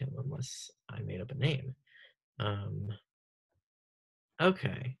can't find him unless I made up a name.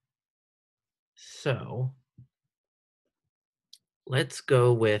 Okay. So let's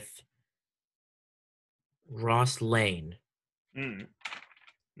go with Ross Lane. That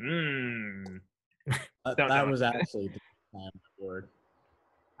know. was actually the time board.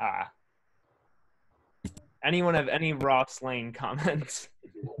 Anyone have any Ross Lane comments?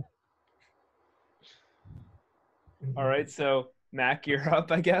 All right, so Mac, you're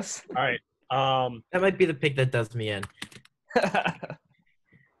up, I guess. All right. That might be the pick that does me in.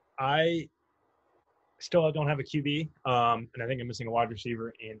 I still don't have a QB, and I think I'm missing a wide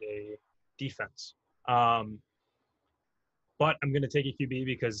receiver and a defense. But I'm going to take a QB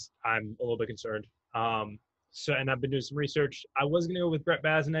because I'm a little bit concerned. And I've been doing some research. I was going to go with Brett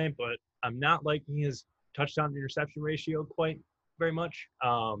Bazinet, but I'm not liking his touchdown to interception ratio quite very much.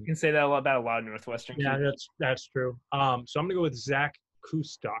 You can say that about a lot of Northwestern. Yeah, QBs. that's true. So I'm going to go with Zach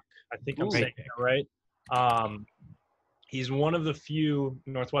Kustok. I think I'm saying it right. He's one of the few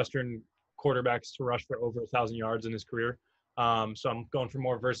Northwestern quarterbacks to rush for over 1,000 yards in his career. So I'm going for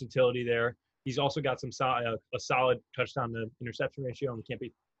more versatility there. He's also got some a solid touchdown to interception ratio, and he can't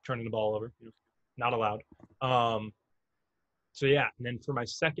be turning the ball over. Not allowed. So yeah, and then for my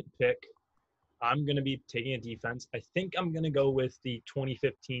second pick, I'm going to be taking a defense. I think I'm going to go with the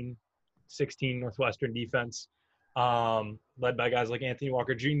 2015-16 Northwestern defense, led by guys like Anthony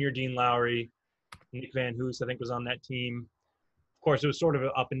Walker Jr., Dean Lowry, Nick Van Hoos, I think, was on that team. Of course, it was sort of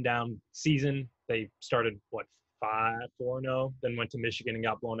an up and down season. They started, 5-4-0, then went to Michigan and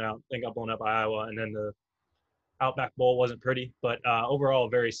got blown out, then got blown out by Iowa, and then the Outback Bowl wasn't pretty. But overall, a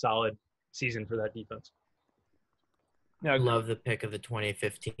very solid season for that defense. I love the pick of the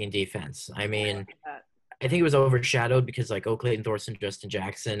 2015 defense. I mean, I think it was overshadowed because Clayton Thorson, Justin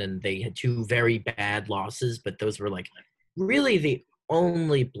Jackson, and they had two very bad losses, but those were really the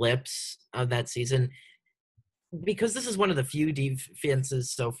only blips of that season. Because this is one of the few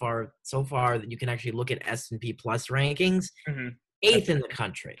defenses so far that you can actually look at S&P Plus rankings, 8th in the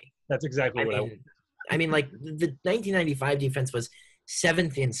country. That's exactly what I mean, the 1995 defense was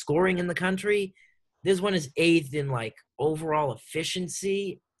 7th in scoring in the country. This one is 8th in overall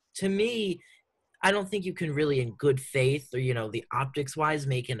efficiency. To me, I don't think you can really, in good faith or the optics wise,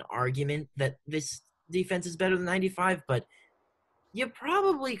 make an argument that this defense is better than 95. But you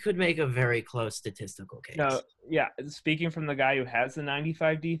probably could make a very close statistical case. No, yeah. Speaking from the guy who has the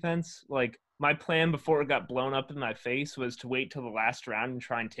 95 defense, my plan before it got blown up in my face was to wait till the last round and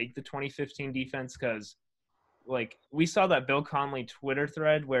try and take the 2015 defense because, we saw that Bill Conley Twitter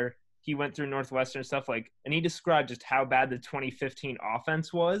thread where he went through Northwestern stuff, and he described just how bad the 2015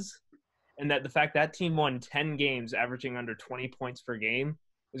 offense was, and that the fact that team won 10 games averaging under 20 points per game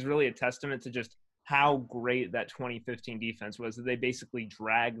is really a testament to just how great that 2015 defense was, that they basically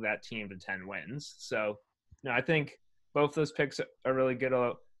dragged that team to 10 wins. So, I think both those picks are really good.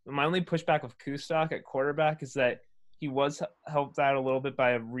 My only pushback with Kustok at quarterback is that he was helped out a little bit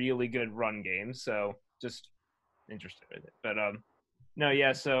by a really good run game. So just interested in it. But,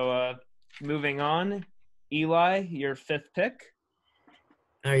 so moving on. Eli, your fifth pick.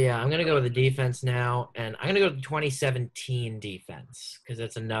 Oh, yeah, I'm going to go with the defense now, and I'm going to go with the 2017 defense because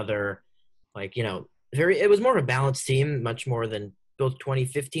that's another – it was more of a balanced team, much more than both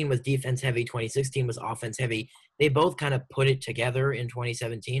 2015 was defense heavy, 2016 was offense heavy. They both kind of put it together in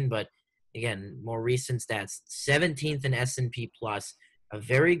 2017, but again, more recent stats, 17th in S&P Plus, a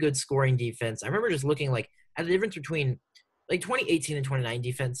very good scoring defense. I remember just looking at the difference between 2018 and 2019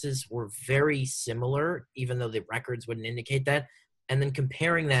 defenses were very similar, even though the records wouldn't indicate that. And then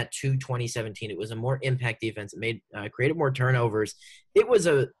comparing that to 2017, it was a more impact defense. It made created more turnovers. It was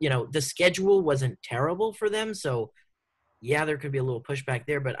the schedule wasn't terrible for them. So, yeah, there could be a little pushback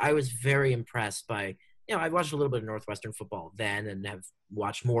there. But I was very impressed by, I watched a little bit of Northwestern football then and have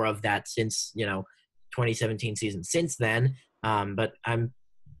watched more of that since, 2017 season since then. But I'm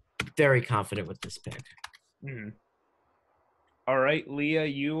very confident with this pick. All right, Leah,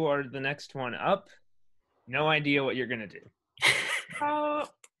 you are the next one up. No idea what you're going to do.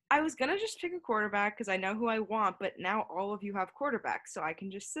 I was going to just pick a quarterback because I know who I want, but now all of you have quarterbacks, so I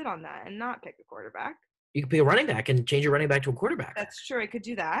can just sit on that and not pick a quarterback. You could pick a running back and change your running back to a quarterback. That's true. I could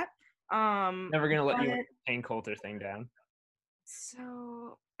do that. Never going to let you Payne Coulter thing down.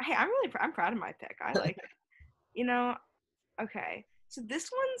 So, hey, I'm proud of my pick. I like it. Okay. So this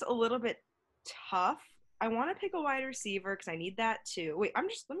one's a little bit tough. I want to pick a wide receiver because I need that too. Wait, let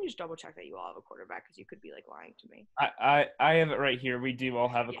me just double check that you all have a quarterback because you could be lying to me. I have it right here. We do all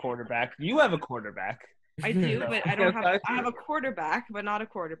have a quarterback. You have a quarterback. I do, but I don't have. I have a quarterback, but not a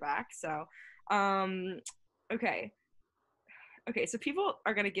quarterback. So, okay. So people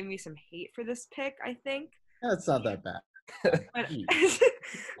are gonna give me some hate for this pick. I think. That's not that bad.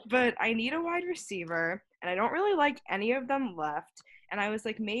 But I need a wide receiver, and I don't really like any of them left. And I was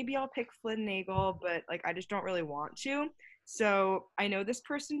like, maybe I'll pick Flynn Nagel, but I just don't really want to. So I know this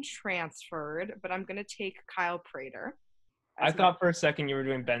person transferred, but I'm gonna take Kyle Prater. I thought for a second you were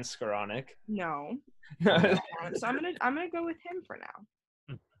doing Ben Skoranek. No. So I'm gonna go with him for now.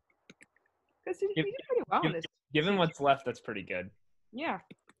 Because he did pretty well in this Given what's left, that's pretty good. Yeah.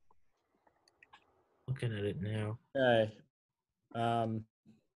 Looking at it now. Okay.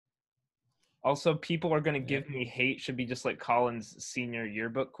 Also, people are going to give me hate should be just like Colin's senior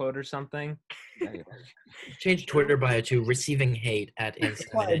yearbook quote or something. Change Twitter bio to receiving hate at That's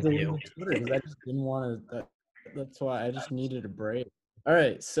why I Inside deleted NU. Twitter, because I just didn't want to. That's why I just needed a break. All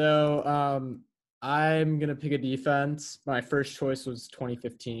right, so I'm gonna pick a defense. My first choice was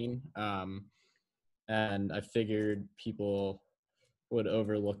 2015, and I figured people would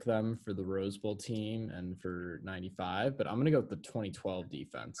overlook them for the Rose Bowl team and for '95, but I'm gonna go with the 2012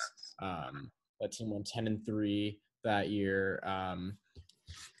 defense. That team won 10-3 that year,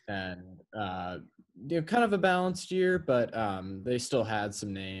 and they're kind of a balanced year, but they still had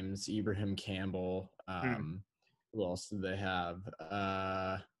some names. Ibrahim Campbell. Who else did they have?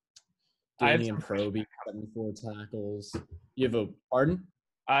 Damian Proby, 74 tackles. You have a pardon?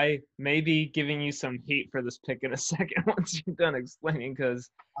 I may be giving you some hate for this pick in a second once you're done explaining, because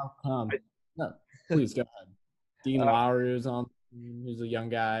How come? No, please go ahead. Dean Lowry was on. He's a young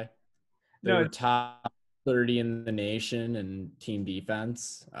guy. They were top 30 in the nation in team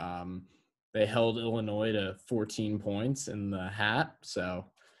defense. They held Illinois to 14 points in the hat. So,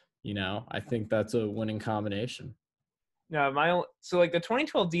 I think that's a winning combination. No, so like the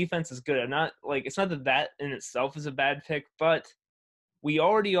 2012 defense is good. I'm not like, it's not that in itself is a bad pick, but we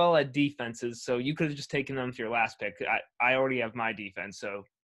already all had defenses, so you could have just taken them for your last pick. I already have my defense, so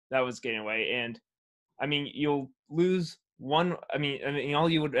that was getting away. And I mean, you'll lose one. I mean, all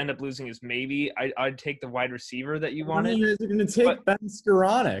you would end up losing is maybe I'd take the wide receiver that you wanted. You guys are going to take Ben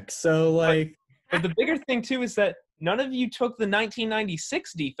Skoranek, so like. But the bigger thing too is that none of you took the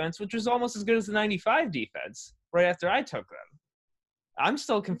 1996 defense, which was almost as good as the 95 defense. Right after I took them, I'm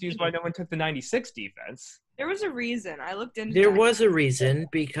still confused why no one took the 96 defense. There was a reason. I looked into There that. was a reason,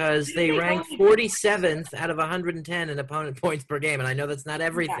 because they ranked 47th out of 110 in opponent points per game, and I know that's not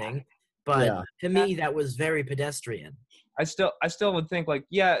everything, but to me that was very pedestrian. I still would think like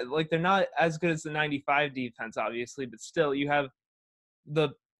they're not as good as the 95 defense, obviously, but still you have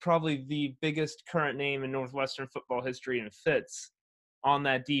probably the biggest current name in Northwestern football history in Fitz on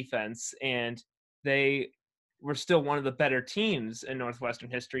that defense, and they were still one of the better teams in Northwestern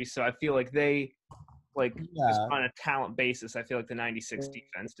history. So I feel like they just on a talent basis, I feel like the 96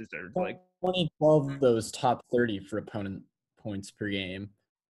 defense deserved 2012 those top 30 for opponent points per game.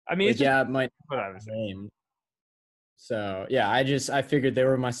 I mean, it might what I was saying. So I figured they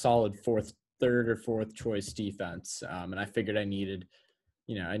were my solid third or fourth choice defense, and I figured I needed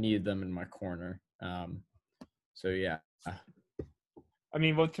them in my corner. I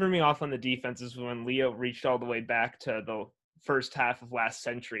mean, what threw me off on the defense is when Leo reached all the way back to the first half of last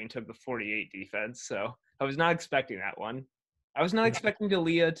century and took the 48 defense. So I was not expecting that one. I was not expecting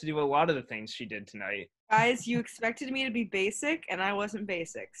Leah to do a lot of the things she did tonight. Guys, you expected me to be basic, and I wasn't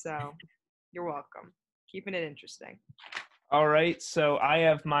basic, so you're welcome. Keeping it interesting. All right, so I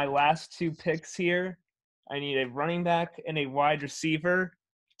have my last two picks here. I need a running back and a wide receiver.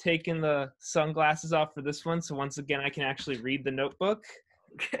 Taking the sunglasses off for this one, so once again I can actually read the notebook.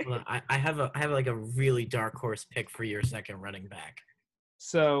 Well, I have like a really dark horse pick for your second running back.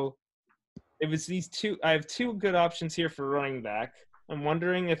 So it was these two. I have two good options here for running back. I'm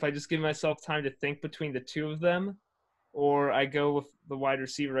wondering if I just give myself time to think between the two of them, or I go with the wide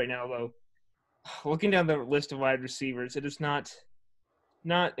receiver right now. Though, looking down the list of wide receivers, it is not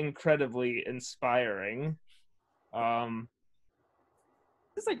incredibly inspiring.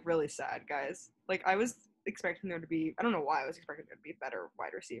 This is like really sad, guys. Like I was expecting there to be, I don't know why I was expecting there to be better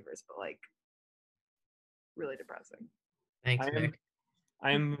wide receivers, but like really depressing. Thanks, Nick.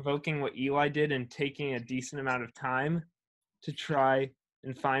 I am invoking what Eli did and taking a decent amount of time to try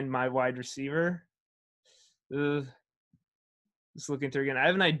and find my wide receiver. Just looking through again. I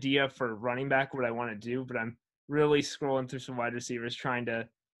have an idea for running back, what I want to do, but I'm really scrolling through some wide receivers trying to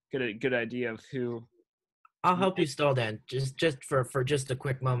get a good idea of who. I'll help you stall down just for just a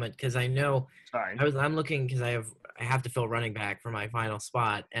quick moment, because I know Fine. I'm looking because I have to fill running back for my final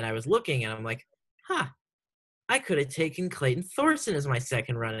spot, and I was looking and I'm like, I could have taken Clayton Thorson as my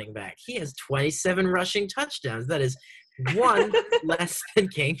second running back. He has 27 rushing touchdowns. That is one less than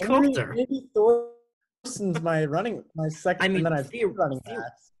Kane Coulter. Maybe Thorson's my second. I mean, and then I have running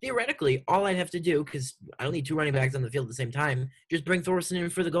backs. Theoretically, all I'd have to do, because I don't need two running backs on the field at the same time, just bring Thorson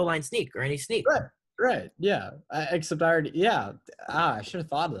in for the goal line sneak or any sneak. Right. Yeah. Except I already. I should have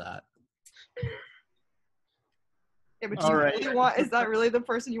thought of that. Yeah, but you really want? Is that really the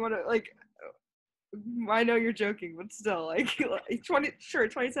person you want to like? I know you're joking, but still, like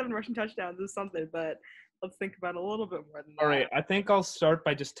 27 rushing touchdowns is something, but let's think about it a little bit more than that. All right, I think I'll start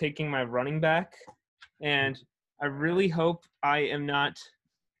by just taking my running back, and I really hope I am not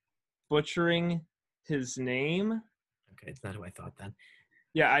butchering his name. Okay, it's not who I thought then.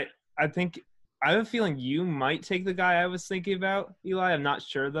 Yeah, I think I have a feeling you might take the guy I was thinking about, Eli. I'm not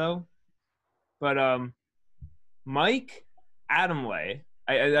sure though. But Mike Adamley.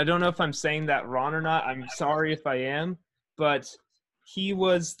 I don't know if I'm saying that wrong or not. I'm sorry if I am, but he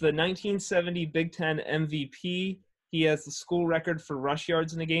was the 1970 Big Ten MVP. He has the school record for rush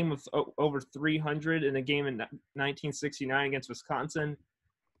yards in a game with over 300 in a game in 1969 against Wisconsin.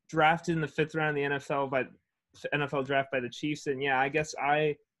 Drafted in the 5th round of the NFL draft by the Chiefs. And yeah, I guess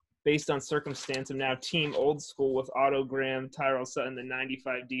based on circumstance, am now team old school with Otto Graham, Tyrell Sutton, the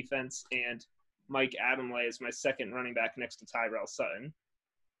 95 defense, and Mike Adamley is my second running back next to Tyrell Sutton.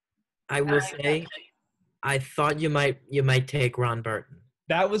 I will say, I thought you might take Ron Burton.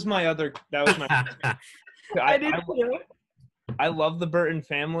 That was my I did too. I love the Burton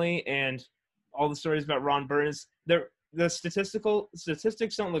family and all the stories about Ron Burton. The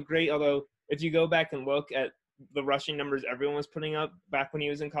statistics don't look great, although if you go back and look at the rushing numbers everyone was putting up back when he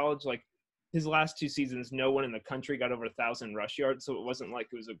was in college, like his last 2 seasons, no one in the country got over 1,000 rush yards. So it wasn't like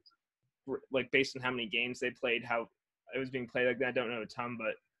it was based on how many games they played, how it was being played like that. I don't know a ton,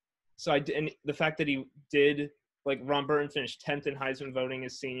 but so and the fact that he did, like Ron Burton finished 10th in Heisman voting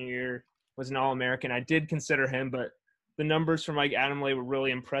his senior year, was an All-American. I did consider him, but the numbers for Mike Adamley were really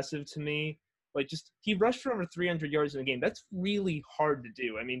impressive to me. Like he rushed for over 300 yards in a game. That's really hard to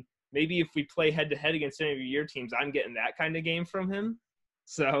do. I mean, maybe if we play head-to-head against any of your teams, I'm getting that kind of game from him.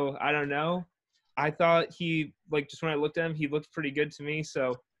 So I don't know. I thought just when I looked at him, he looked pretty good to me.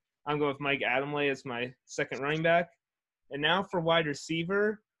 So I'm going with Mike Adamley as my second running back. And now for wide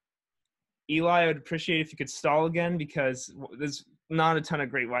receiver, Eli, I would appreciate if you could stall again because there's not a ton of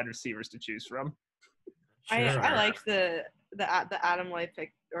great wide receivers to choose from. Sure. I liked the Adamley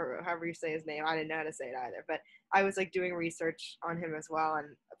pick, or however you say his name. I didn't know how to say it either, but I was like doing research on him as well. And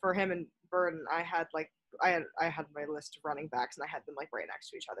for him and Burton, I had my list of running backs and I had them like right next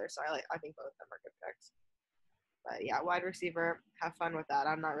to each other. So I think both of them are good picks. But yeah, wide receiver, have fun with that.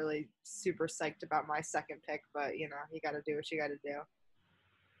 I'm not really super psyched about my second pick, but you got to do what you got to do.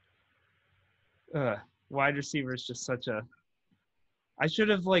 Wide receiver is just such a. I should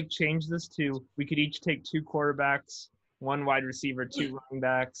have changed this to we could each take 2 quarterbacks, 1 wide receiver, 2 running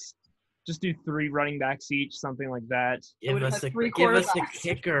backs. Just do 3 running backs each, something like that. Give us a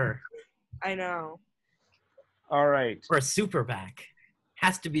kicker. I know. All right. Or a super back.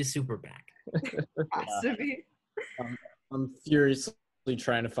 Has to be a super back. Has to be. I'm furiously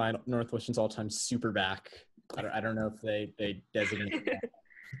trying to find Northwestern's all-time super back. I don't know if they designate that.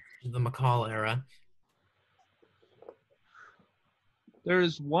 The McCall era.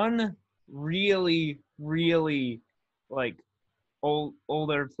 There's one really, really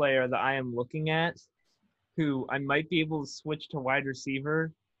older player that I am looking at who I might be able to switch to wide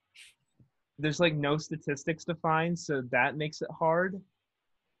receiver. There's no statistics to find, so that makes it hard.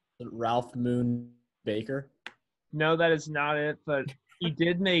 Ralph Moon Baker? No, that is not it, but he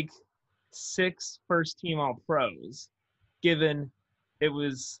did make 6 first-team All-Pros, given it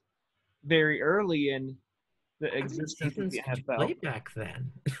was very early in the existence of the NFL. Play back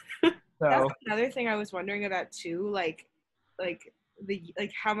then. That's another thing I was wondering about too.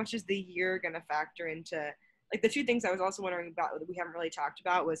 How much is the year gonna factor into? The 2 things I was also wondering about that we haven't really talked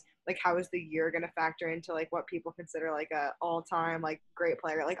about was how is the year gonna factor into what people consider a all-time great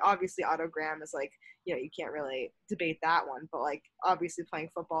player. Obviously Otto Graham is you can't really debate that one, but obviously playing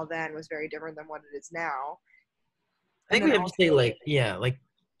football then was very different than what it is now. I think we have to say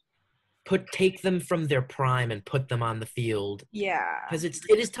take them from their prime and put them on the field. Yeah. Because it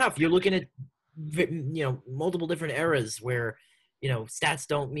is tough. You're looking at multiple different eras where stats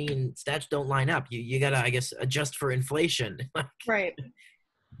don't line up. You gotta, I guess, adjust for inflation. Right.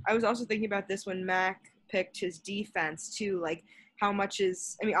 I was also thinking about this when Mac picked his defense too. How much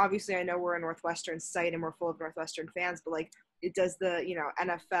is? I mean, obviously, I know we're a Northwestern site and we're full of Northwestern fans, but it does the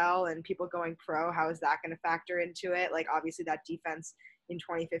NFL and people going pro. How is that going to factor into it? Obviously, that defense in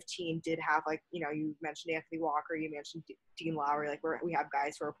 2015 did have you mentioned Anthony Walker, you mentioned Dean Lowry. We have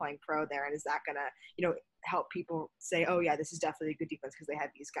guys who are playing pro there, and is that going to help people say, oh yeah, this is definitely a good defense because they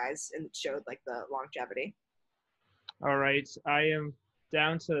had these guys and it showed the longevity. All right, I am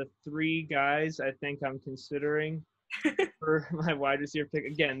down to 3 guys I think I'm considering for my wide receiver pick.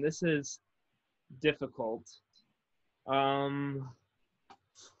 Again, this is difficult.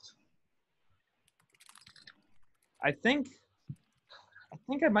 I think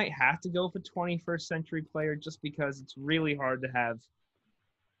I might have to go with a 21st century player just because it's really hard to have.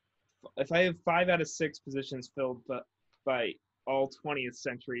 If I have 5 out of 6 positions filled by all 20th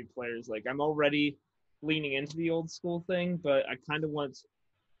century players, I'm already leaning into the old school thing, but I kind of want.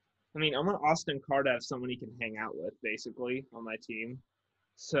 I mean, I want Austin Carr to have someone he can hang out with, basically, on my team.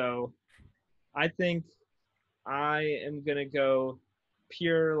 So I think I am gonna go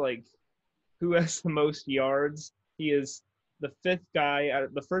pure like who has the most yards. He is the fifth guy out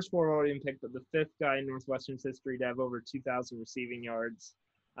of the first four already been picked, but the fifth guy in Northwestern's history to have over 2,000 receiving yards.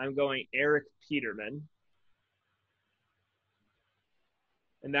 I'm going Eric Peterman.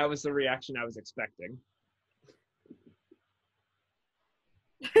 And that was the reaction I was expecting.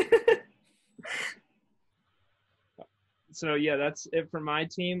 So, yeah, that's it for my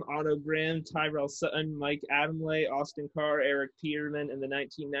team. Otto Graham, Tyrell Sutton, Mike Adamley, Austin Carr, Eric Peterman, and the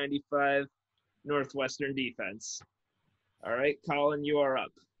 1995 Northwestern defense. All right, Colin, you are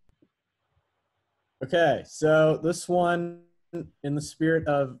up. Okay, so this one, in the spirit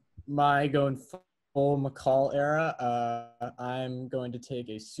of my going full McCall era, I'm going to take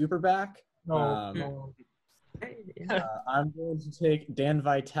a superback. I'm going to take Dan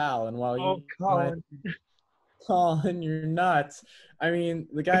Vitale, and while you Colin. Colin, you're nuts. I mean,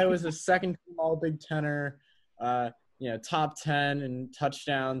 the guy was a second team All Big Tenor, top 10 in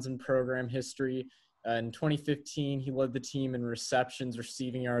touchdowns in program history. In 2015, he led the team in receptions,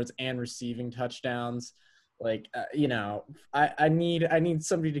 receiving yards, and receiving touchdowns. I need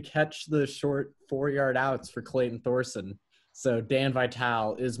somebody to catch the short 4-yard outs for Clayton Thorson. So Dan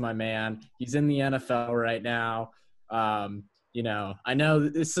Vitale is my man. He's in the NFL right now. I know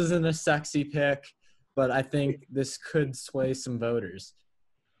this isn't a sexy pick, but I think this could sway some voters.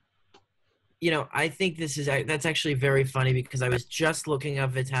 I think that's actually very funny because I was just looking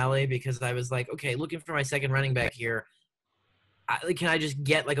up Vitale because I was like, okay, looking for my second running back here. Can I just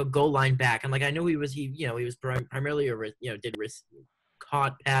get like a goal line back? And like I knew he was primarily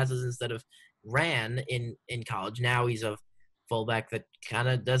caught passes instead of ran in college. Now he's a fullback that kind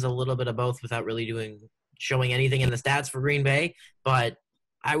of does a little bit of both without really showing anything in the stats for Green Bay. But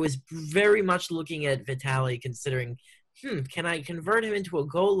I was very much looking at Vitale considering, can I convert him into a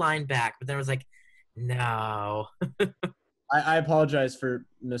goal line back? But then I was like, no. I apologize for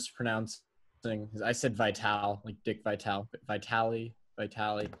mispronouncing. I said Vitale, like Dick Vitale, but Vitale.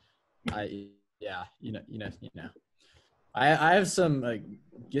 I have some like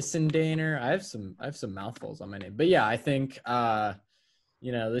Gissendaner. I have some mouthfuls on my name. But yeah, I think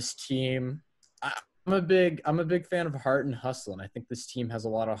this team. I'm a big fan of heart and hustle, and I think this team has a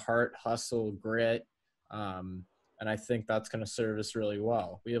lot of heart, hustle, grit, and I think that's going to serve us really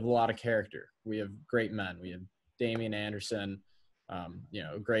well. We have a lot of character. We have great men. We have Damian Anderson, a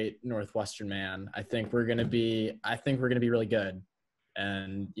great Northwestern man. I think we're going to be really good,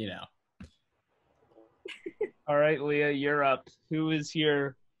 and All right, Leah, you're up. Who is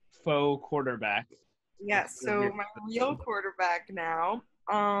your faux quarterback? Yes, so my real quarterback now.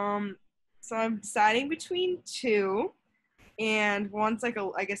 So I'm deciding between two, and one's like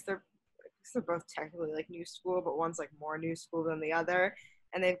I guess they're both technically like new school, but one's like more new school than the other,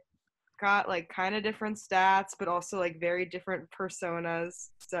 and they've got like kind of different stats, but also like very different personas.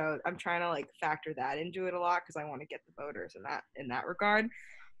 So I'm trying to like factor that into it a lot because I want to get the voters in that regard.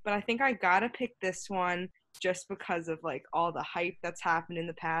 But I think I gotta pick this one just because of like all the hype that's happened in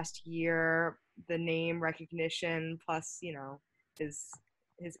the past year, the name recognition, plus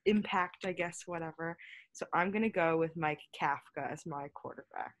his impact, I guess, whatever. So I'm going to go with Mike Kafka as my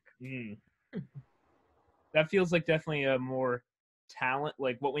quarterback. That feels like definitely a more talent,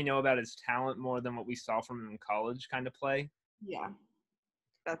 like what we know about his talent more than what we saw from him in college kind of play. Yeah.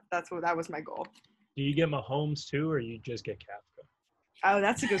 That was my goal. Do you get Mahomes too, or you just get Kafka? Oh,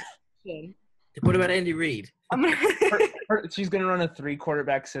 that's a good question. What about Andy Reid? She's going to run a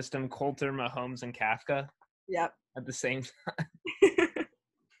 3-quarterback system, Coulter, Mahomes, and Kafka. Yep. At the same time.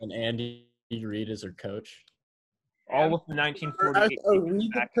 And Andy Reid is her coach. All with the 1948. Are we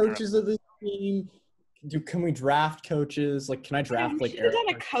the coaches of the team? Can we draft coaches? Like, can I draft like Eric? Should have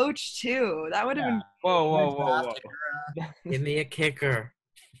done a coach too. That would have been. Whoa. Give me a kicker.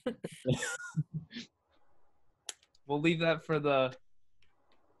 We'll leave that for the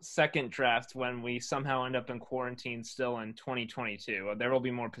second draft when we somehow end up in quarantine still in 2022. There will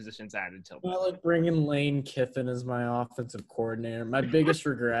be more positions added till then. I like bringing Lane Kiffin as my offensive coordinator. My biggest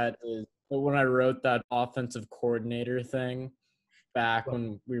regret is when I wrote that offensive coordinator thing back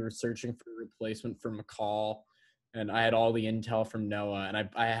when we were searching for a replacement for McCall, and I had all the intel from Noah, and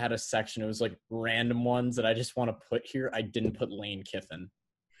I had a section. It was like random ones that I just want to put here. I didn't put Lane Kiffin.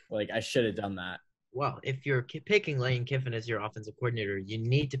 Like, I should have done that. Well, if you're picking Lane Kiffin as your offensive coordinator, you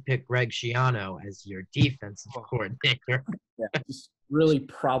need to pick Greg Schiano as your defensive coordinator. Yeah, just really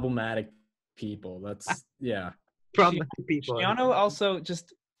problematic people. That's, yeah. Problematic people. Schiano also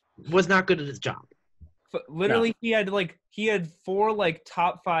just was not good at his job. Literally, he had 4 like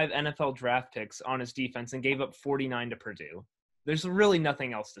top 5 NFL draft picks on his defense and gave up 49 to Purdue. There's really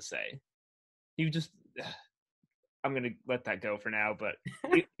nothing else to say. He just I'm gonna let that go for now. But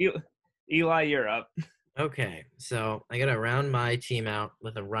Eli, you're up. Okay, so I gotta round my team out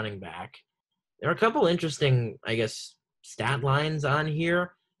with a running back. There are a couple interesting, I guess, stat lines on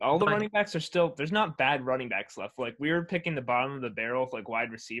here. All the running backs are still. There's not bad running backs left. Like we were picking the bottom of the barrel of like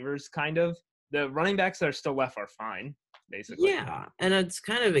wide receivers, kind of. The running backs that are still left are fine, basically. Yeah, and it's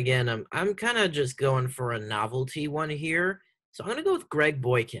kind of again, I'm kind of just going for a novelty one here. So I'm gonna go with Greg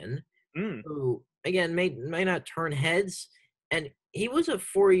Boykin, who again may not turn heads, and he was a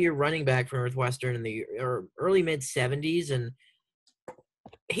 4-year running back for Northwestern in the early mid 70s, and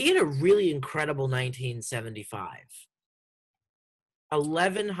he had a really incredible 1975.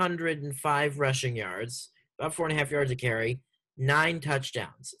 1,105 rushing yards, about 4.5 yards a carry, 9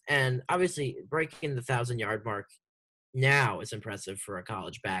 touchdowns, and obviously breaking the 1,000-yard mark now is impressive for a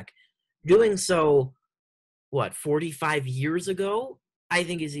college back. Doing so, 45 years ago, I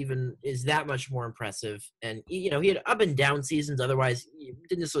think is that much more impressive. And he had up and down seasons. Otherwise, he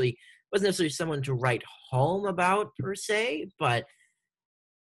wasn't necessarily someone to write home about per se, but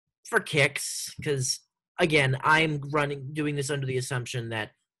for kicks, because again, I'm doing this under the assumption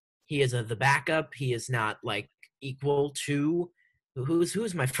that he is the backup. He is not like equal to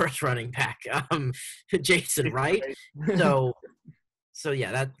who's my first running back, Jason, right? So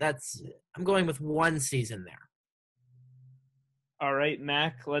yeah, that's I'm going with one season there. All right,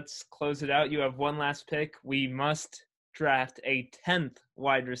 Mac, let's close it out. You have one last pick. We must draft a 10th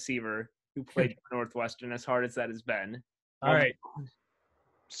wide receiver who played for Northwestern, as hard as that has been. All right.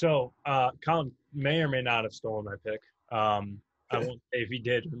 So Colin may or may not have stolen my pick. I won't say if he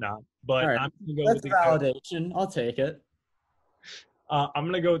did or not. But right. I'm going to go with the validation. I'll take it. I'm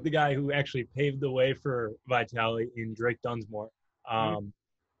going to go with the guy who actually paved the way for Vitale in Drake Dunsmore.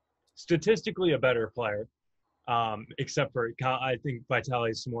 Statistically a better player, except for I think Vitale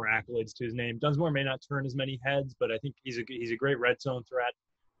has some more accolades to his name. Dunsmore may not turn as many heads, but I think he's a great red zone threat.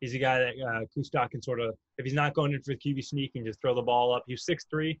 He's a guy that Kustok can sort of, if he's not going in for the QB sneak, and just throw the ball up. He's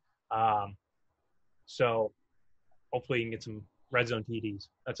 6'3", so hopefully he can get some red zone TDs.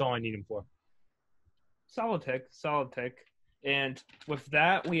 That's all I need him for. Solid pick. And with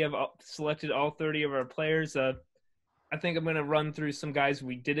that, we have selected all 30 of our players. I think I'm going to run through some guys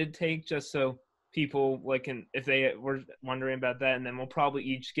we didn't take just so people if they were wondering about that, and then we'll probably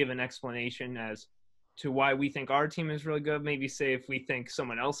each give an explanation as to why we think our team is really good. Maybe say if we think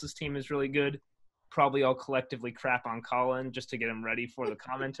someone else's team is really good. Probably all collectively crap on Colin just to get him ready for the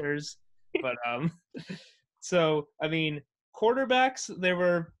commenters. But so I mean, quarterbacks, there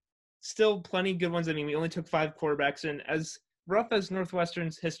were still plenty good ones. I mean, we only took 5 quarterbacks, and as rough as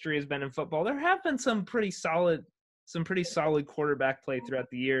Northwestern's history has been in football, there have been some pretty solid quarterback play throughout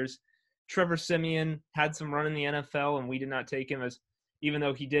the years. Trevor Siemian had some run in the NFL, and we did not take him, even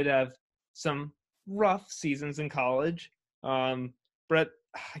though he did have some rough seasons in college. Brett,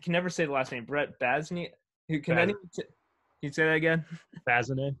 I can never say the last name. Brett Bazney. Can you say that again?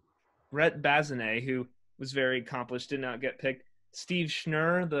 Bazinet. Brett Bazinet, who was very accomplished, did not get picked. Steve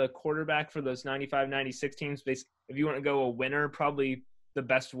Schnurr, the quarterback for those 95-96 teams. If you want to go a winner, probably the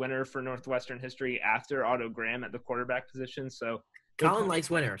best winner for Northwestern history after Otto Graham at the quarterback position. So Colin likes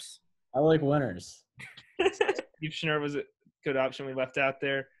winners. I like winners. Steve Schnurr was a good option we left out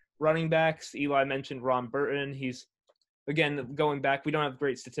there. Running backs, Eli mentioned Ron Burton. He's, again, going back, we don't have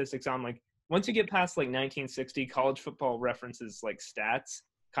great statistics on, once you get past, 1960, college football references, stats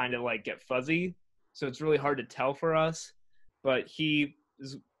kind of, get fuzzy. So it's really hard to tell for us. But he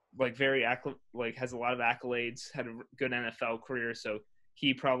is, very, has a lot of accolades, had a good NFL career, so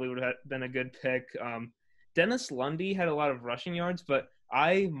he probably would have been a good pick. Dennis Lundy had a lot of rushing yards, but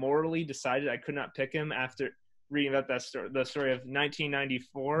I morally decided I could not pick him after reading about that story, the story of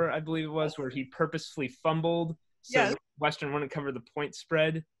 1994, I believe it was, where he purposefully fumbled so Western wouldn't cover the point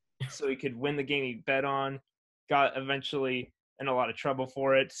spread so he could win the game he bet on. Got eventually in a lot of trouble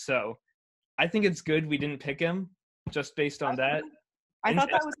for it. So I think it's good we didn't pick him just based on that. I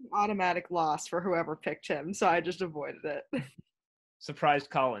thought that was an automatic loss for whoever picked him, so I just avoided it. Surprised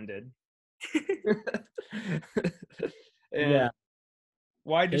Colin did. Yeah.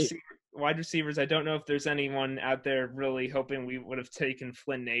 Wide receivers, I don't know if there's anyone out there really hoping we would have taken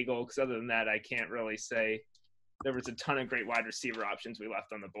Flynn Nagel, because other than that, I can't really say there was a ton of great wide receiver options we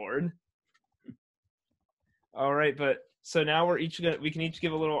left on the board. All right, but so now we can each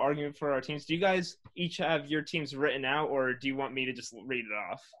give a little argument for our teams. Do you guys each have your teams written out, or do you want me to just read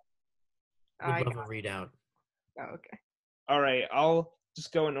it off? I'd love a readout. Oh, okay. All right, I'll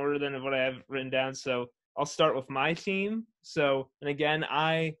just go in order then of what I have written down. So I'll start with my team. So, and again,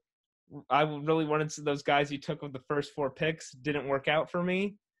 I really wanted those guys you took with the first 4 picks. Didn't work out for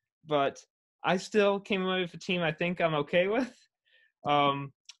me, but I still came away with a team I think I'm okay with.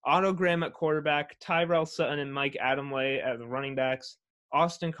 Otto Graham at quarterback, Tyrell Sutton and Mike Adamle at the running backs,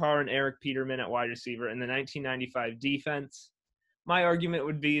 Austin Carr and Eric Peterman at wide receiver in the 1995 defense. My argument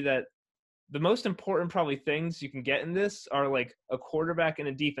would be that the most important probably things you can get in this are like a quarterback and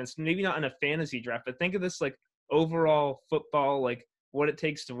a defense. Maybe not in a fantasy draft, but think of this like overall football, like what it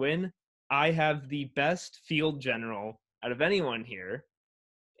takes to win. I have the best field general out of anyone here,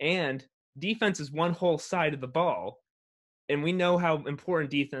 and defense is one whole side of the ball. And we know how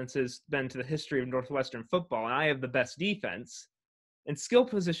important defense has been to the history of Northwestern football, and I have the best defense. And skill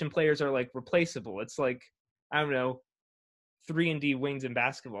position players are like replaceable. It's like, I don't know, 3-and-D wings in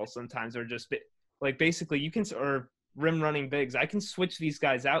basketball sometimes are just like basically you can, or rim running bigs. I can switch these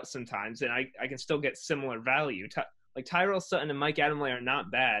guys out sometimes and I can still get similar value. Like Tyrell Sutton and Mike Adamle are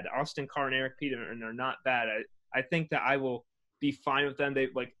not bad. Austin Carr and Eric Peterman are not bad. I think that I will be fine with them.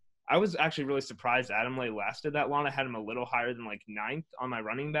 I was actually really surprised Adamle lasted that long. I had him a little higher than like 9th on my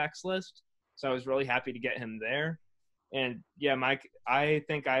running backs list. So I was really happy to get him there. And yeah, Mike, I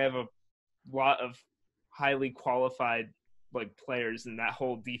think I have a lot of highly qualified like players in that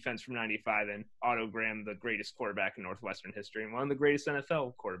whole defense from 95, and Otto Graham, the greatest quarterback in Northwestern history and one of the greatest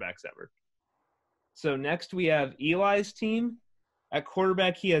NFL quarterbacks ever. So next we have Eli's team. At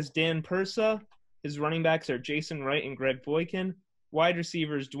quarterback, he has Dan Persa. His running backs are Jason Wright and Greg Boykin. Wide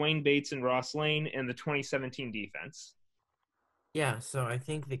receivers, Dwayne Bates and Ross Lane, and the 2017 defense. Yeah, so I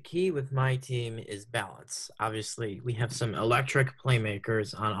think the key with my team is balance. Obviously, we have some electric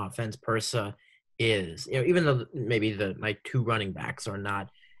playmakers on offense. Persa is, even though maybe my 2 running backs are not,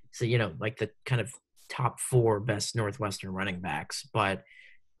 so like the kind of top 4 best Northwestern running backs, but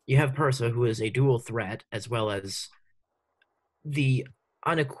you have Persa, who is a dual threat, as well as the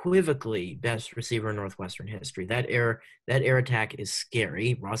unequivocally best receiver in Northwestern history. That air attack is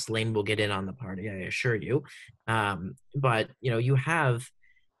scary. Ross Lane will get in on the party, I assure you. But you have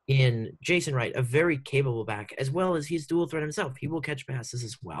in Jason Wright a very capable back, as well as he's dual threat himself. He will catch passes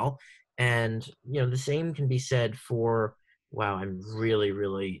as well. And the same can be said for, wow, I'm really,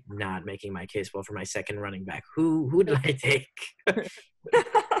 really not making my case well for my second running back. Who did I take?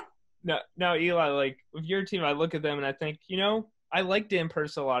 No, Eli, like with your team, I look at them and I think, I like Dan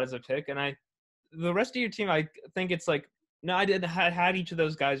Persa a lot as a pick, and the rest of your team, I think it's like, no, I had each of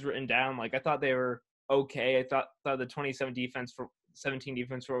those guys written down. Like I thought they were okay. I thought the 17 defense for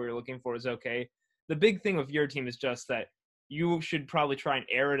what we were looking for was okay. The big thing with your team is just that you should probably try and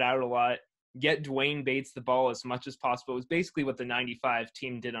air it out a lot, get Dwayne Bates the ball as much as possible. It was basically what the 95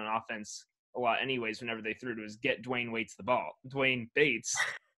 team did on offense a lot anyways whenever they threw it, was get Dwayne Bates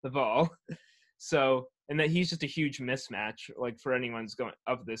the ball. So, and that he's just a huge mismatch, like for anyone's going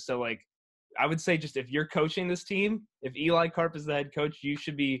up this. So like, I would say just if you're coaching this team, if Eli Karp is the head coach, you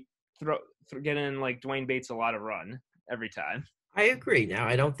should be getting like Dwayne Bates a lot of run every time. I agree. Now,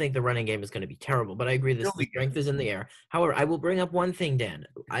 I don't think the running game is going to be terrible, but I agree the strength is in the air. However, I will bring up one thing, Dan.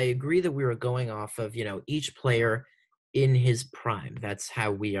 I agree that we were going off of, each player in his prime. That's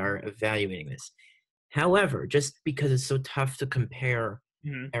how we are evaluating this. However, just because it's so tough to compare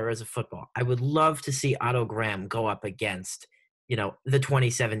eras of football, I would love to see Otto Graham go up against, the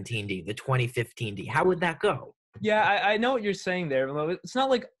 2017 D, the 2015 D. How would that go? Yeah, I know what you're saying there. It's not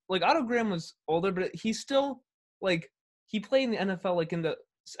like Otto Graham was older, but he's still like, he played in the NFL like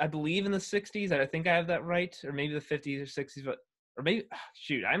I believe in the 60s. I think I have that right, or maybe the 50s or 60s, or maybe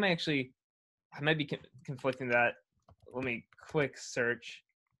I might be conflicting that. Let me quick search.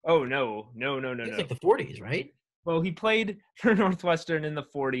 Oh no. It's like the 40s, right? Well, he played for Northwestern in the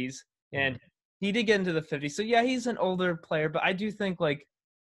 40s, and he did get into the 50s. So yeah, he's an older player, but I do think like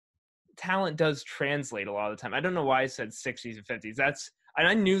talent does translate a lot of the time. I don't know why I said 60s and 50s. And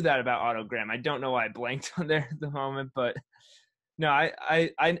I knew that about Otto Graham. I don't know why I blanked on there at the moment, but no, I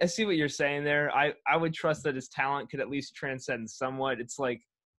see what you're saying there. I would trust that his talent could at least transcend somewhat. It's like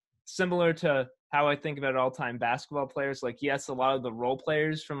similar to how I think about all-time basketball players. Like, yes, a lot of the role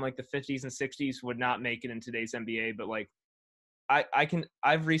players from like the 50s and 60s would not make it in today's NBA, but like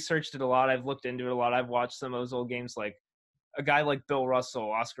I've researched it a lot. I've looked into it a lot. I've watched some of those old games. Like a guy like Bill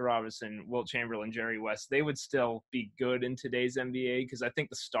Russell, Oscar Robertson, Wilt Chamberlain, Jerry West, they would still be good in today's NBA because I think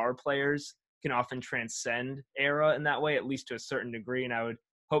the star players can often transcend era in that way, at least to a certain degree, and I would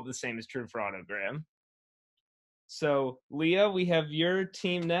hope the same is true for Otto Graham. So, Leah, we have your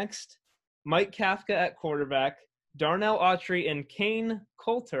team next. Mike Kafka at quarterback, Darnell Autry and Kane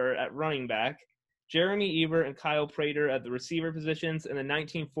Coulter at running back, Jeremy Ebert and Kyle Prater at the receiver positions, and the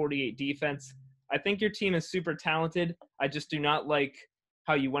 1948 defense. I think your team is super talented. I just do not like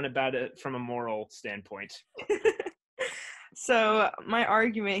how you went about it from a moral standpoint. So my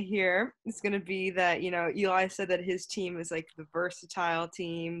argument here is going to be that, Eli said that his team is like the versatile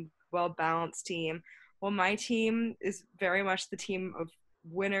team, well-balanced team. Well, my team is very much the team of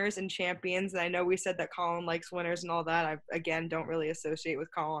winners and champions. And I know we said that Colin likes winners and all that. I, again, don't really associate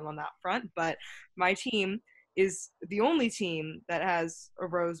with Colin on that front. But my team is the only team that has a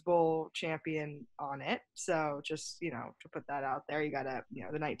Rose Bowl champion on it. So just, to put that out there, you got to, the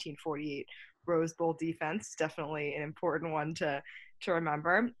 1948 Rose Bowl defense, definitely an important one to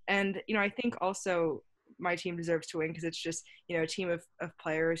remember. And I think also my team deserves to win because it's just a team of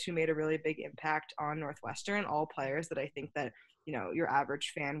players who made a really big impact on Northwestern. All players that I think that your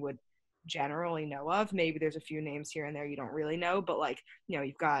average fan would generally know of. Maybe there's a few names here and there you don't really know, but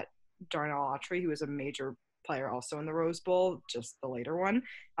you've got Darnell Autry, who is a major player also in the Rose Bowl, just the later one.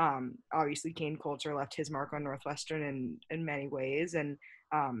 Obviously, Kane Coulter left his mark on Northwestern in many ways, and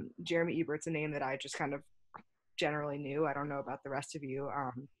Jeremy Ebert's a name that I just kind of generally knew. I don't know about the rest of you.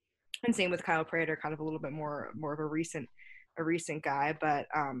 And same with Kyle Prater, kind of a little bit more of a recent guy. But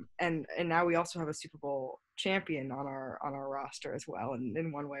and now we also have a Super Bowl champion on our roster as well,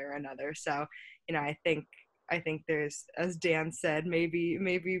 in one way or another. So I think there's, as Dan said, maybe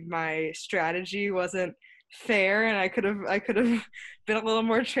my strategy wasn't fair and I could have been a little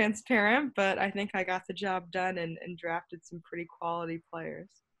more transparent, but I think I got the job done and drafted some pretty quality players.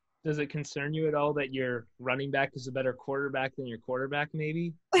 Does it concern you at all that your running back is a better quarterback than your quarterback,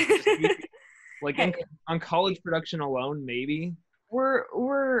 maybe? On college production alone, maybe?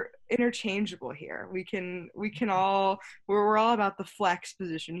 We're interchangeable here. We're all about the flex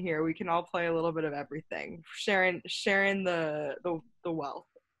position here. We can all play a little bit of everything, sharing the wealth.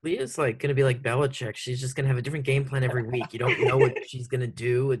 Leah's like gonna be like Belichick. She's just gonna have a different game plan every week. You don't know what she's gonna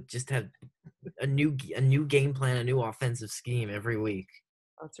do. Just have a new game plan, a new offensive scheme every week.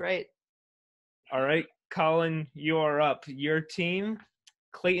 That's right. All right, Colin, you are up. Your team: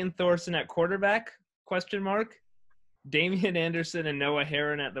 Clayton Thorson at quarterback? ? Damian Anderson and Noah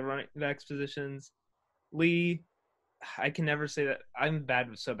Herron at the running backs positions. Lee, I can never say that. I'm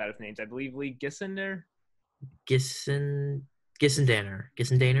so bad with names. I believe Lee Gissendaner. Gissendaner.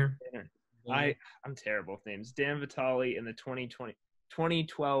 I'm terrible with names. Dan Vitale in the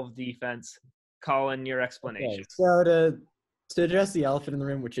 2012 defense. Colin, your explanation. Okay, so to address the elephant in the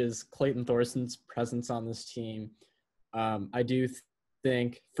room, which is Clayton Thorson's presence on this team, I do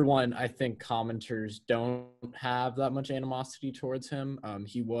think, for one, I think commenters don't have that much animosity towards him.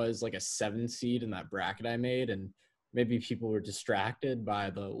 He was like a 7 seed in that bracket I made, and maybe people were distracted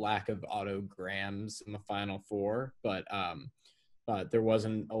by the lack of autograms in the Final Four, but there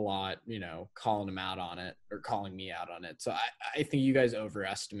wasn't a lot, calling him out on it or calling me out on it. So I think you guys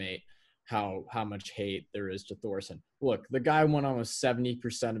overestimate how much hate there is to Thorson. Look, the guy won almost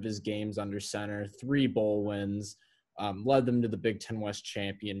 70% of his games under center, 3 bowl wins, led them to the Big Ten West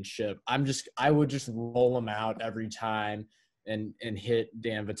Championship. I would just roll him out every time and hit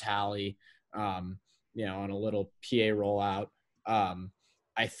Dan Vitale, on a little PA rollout.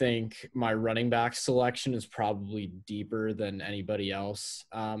 I think my running back selection is probably deeper than anybody else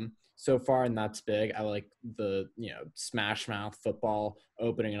so far, and that's big. I like the smash mouth football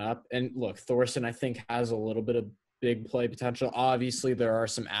opening it up. And look, Thorson, I think, has a little bit of big play potential. Obviously, there are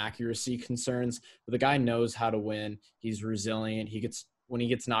some accuracy concerns, but the guy knows how to win. He's resilient. When he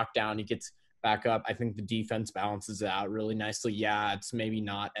gets knocked down, he gets back up. I think the defense balances it out really nicely. Yeah, it's maybe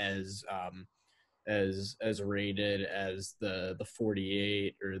not as rated as the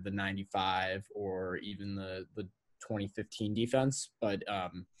 48 or the 95 or even the 2015 defense, but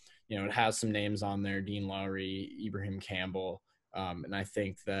it has some names on there: Dean Lowry, Ibrahim Campbell, and I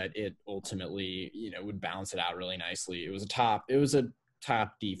think that it ultimately would balance it out really nicely. It was a top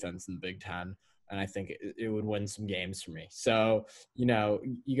defense in the Big Ten, and I think it would win some games for me. So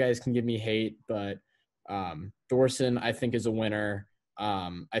you guys can give me hate, but Thorson, I think, is a winner.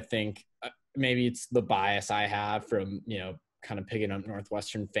 I think maybe it's the bias I have from, kind of picking up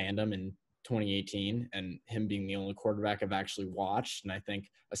Northwestern fandom in 2018 and him being the only quarterback I've actually watched. And I think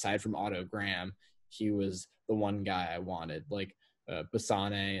aside from Otto Graham, he was the one guy I wanted, like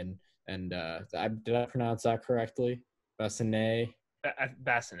Bassane and did I pronounce that correctly? Bassane?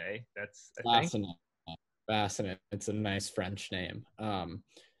 Bassinet. That's Bassinet. It's a nice French name. I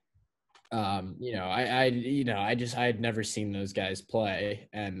had never seen those guys play,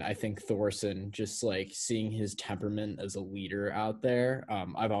 and I think Thorson, just like seeing his temperament as a leader out there,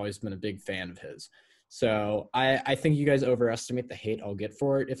 I've always been a big fan of his. So I think you guys overestimate the hate I'll get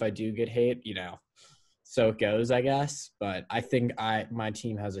for it. If I do get hate, so it goes, I guess. But I think my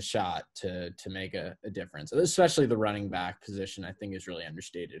team has a shot to make a difference, especially the running back position. I think is really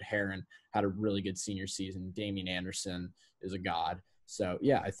understated. Heron had a really good senior season. Damian Anderson is a god. So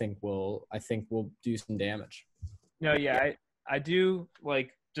yeah, I think we'll do some damage. No, yeah, I do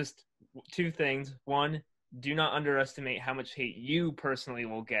like just two things. One, do not underestimate how much hate you personally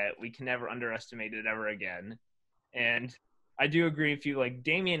will get. We can never underestimate it ever again. And I do agree with you. Like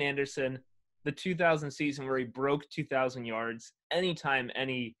Damian Anderson, the 2000 season where he broke 2,000 yards. Anytime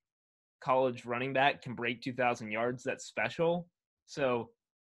any college running back can break 2,000 yards, that's special. So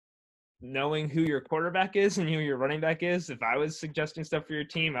knowing who your quarterback is and who your running back is, if I was suggesting stuff for your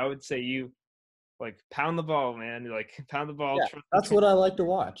team, I would say you like pound the ball, man. Like pound the ball. Yeah, that's what I like to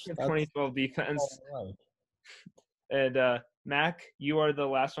watch. 2012 defense. Like. And Mac, you are the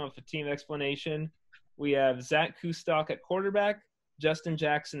last one with a team explanation. We have Zach Kustok at quarterback, Justin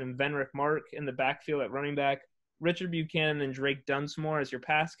Jackson and Venrick Mark in the backfield at running back, Richard Buchanan and Drake Dunsmore as your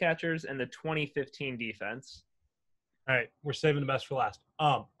pass catchers, and the 2015 defense. All right, we're saving the best for last.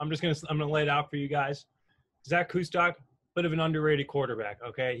 I'm gonna lay it out for you guys. Zach Kustok, bit of an underrated quarterback.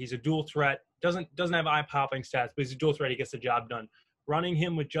 Okay, he's a dual threat. Doesn't have eye-popping stats, but he's a dual threat. He gets the job done. Running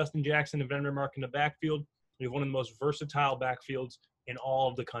him with Justin Jackson and Venrick Mark in the backfield, we have one of the most versatile backfields in all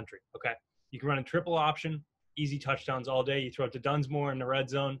of the country. Okay, you can run a triple option, easy touchdowns all day. You throw it to Dunsmore in the red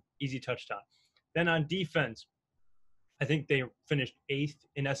zone, easy touchdown. Then on defense, I think they finished 8th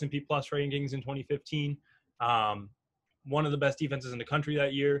in S&P Plus rankings in 2015. One of the best defenses in the country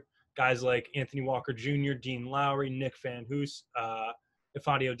that year. Guys like Anthony Walker Jr., Dean Lowry, Nick Van Hoos,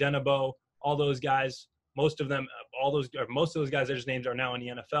 Ifadio Denabo, all those guys. Most of those guys I just named are now in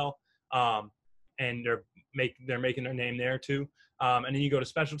the NFL, and they're making their name there too. And then you go to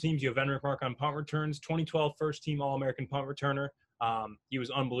special teams. You have Venrick Mark on punt returns, 2012 first team All-American punt returner. He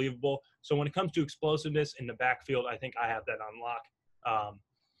was unbelievable. So when it comes to explosiveness in the backfield, I think I have that on lock.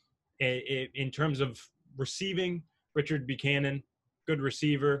 In terms of receiving, Richard Buchanan, good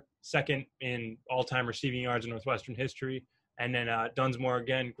receiver, second in all-time receiving yards in Northwestern history. And then Dunsmore,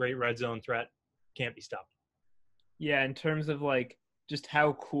 again, great red zone threat. Can't be stopped. Yeah, in terms of like just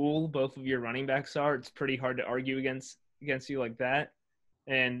how cool both of your running backs are, it's pretty hard to argue against you like that.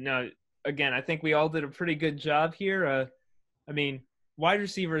 And no, again, I think we all did a pretty good job here. I mean, wide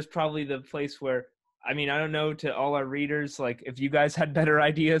receiver is probably the place where, I mean, I don't know, to all our readers, like if you guys had better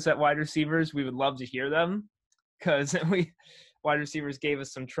ideas at wide receivers, we would love to hear them, because wide receivers gave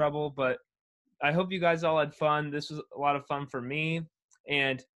us some trouble. But I hope you guys all had fun. This was a lot of fun for me.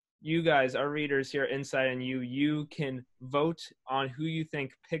 And you guys, our readers here at Inside and you can vote on who you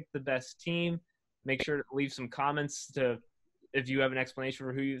think picked the best team. Make sure to leave some comments if you have an explanation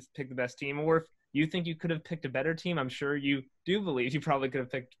for who you picked the best team, or if you think you could have picked a better team. I'm sure you do believe you probably could have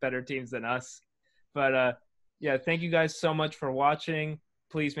picked better teams than us. But yeah, thank you guys so much for watching.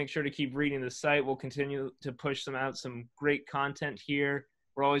 Please make sure to keep reading the site. We'll continue to push some great content here.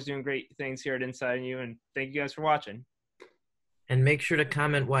 We're always doing great things here at Inside and You, and thank you guys for watching. And make sure to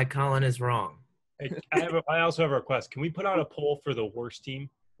comment why Colin is wrong. Hey, I also have a request. Can we put out a poll for the worst team?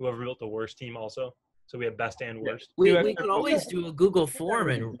 Whoever built the worst team also? So we have best and worst. We could always do a Google form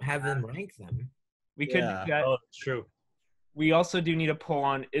and have them rank them. We could do that. Oh, it's true. We also do need a poll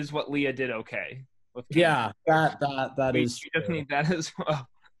on is what Leah did okay. Yeah, that is. We just need that as well.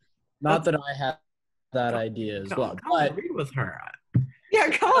 Not that I have that idea as well, Colin but agreed with her. Yeah,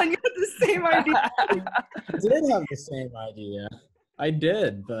 Colin, you had the same idea. I did have the same idea. I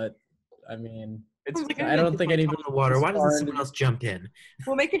did, but I mean, I don't think anybody. The water. Why doesn't someone else jump in?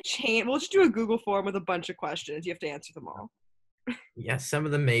 We'll make a chain. We'll just do a Google form with a bunch of questions. You have to answer them all. Yes, some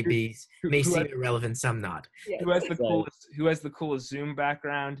of them may seem irrelevant, some not. Yeah. Who has the coolest Zoom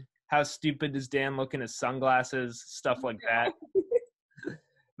background? How stupid does Dan look in his sunglasses? Stuff like that.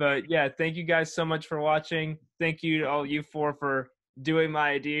 But yeah, thank you guys so much for watching. Thank you to all you four for doing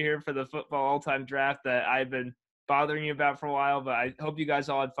my idea here for the football all-time draft that I've been bothering you about for a while, but I hope you guys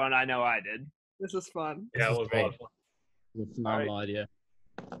all had fun. I know I did. This was fun. Yeah, it was a lot of fun. It's a phenomenal idea.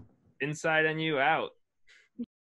 Inside and You out.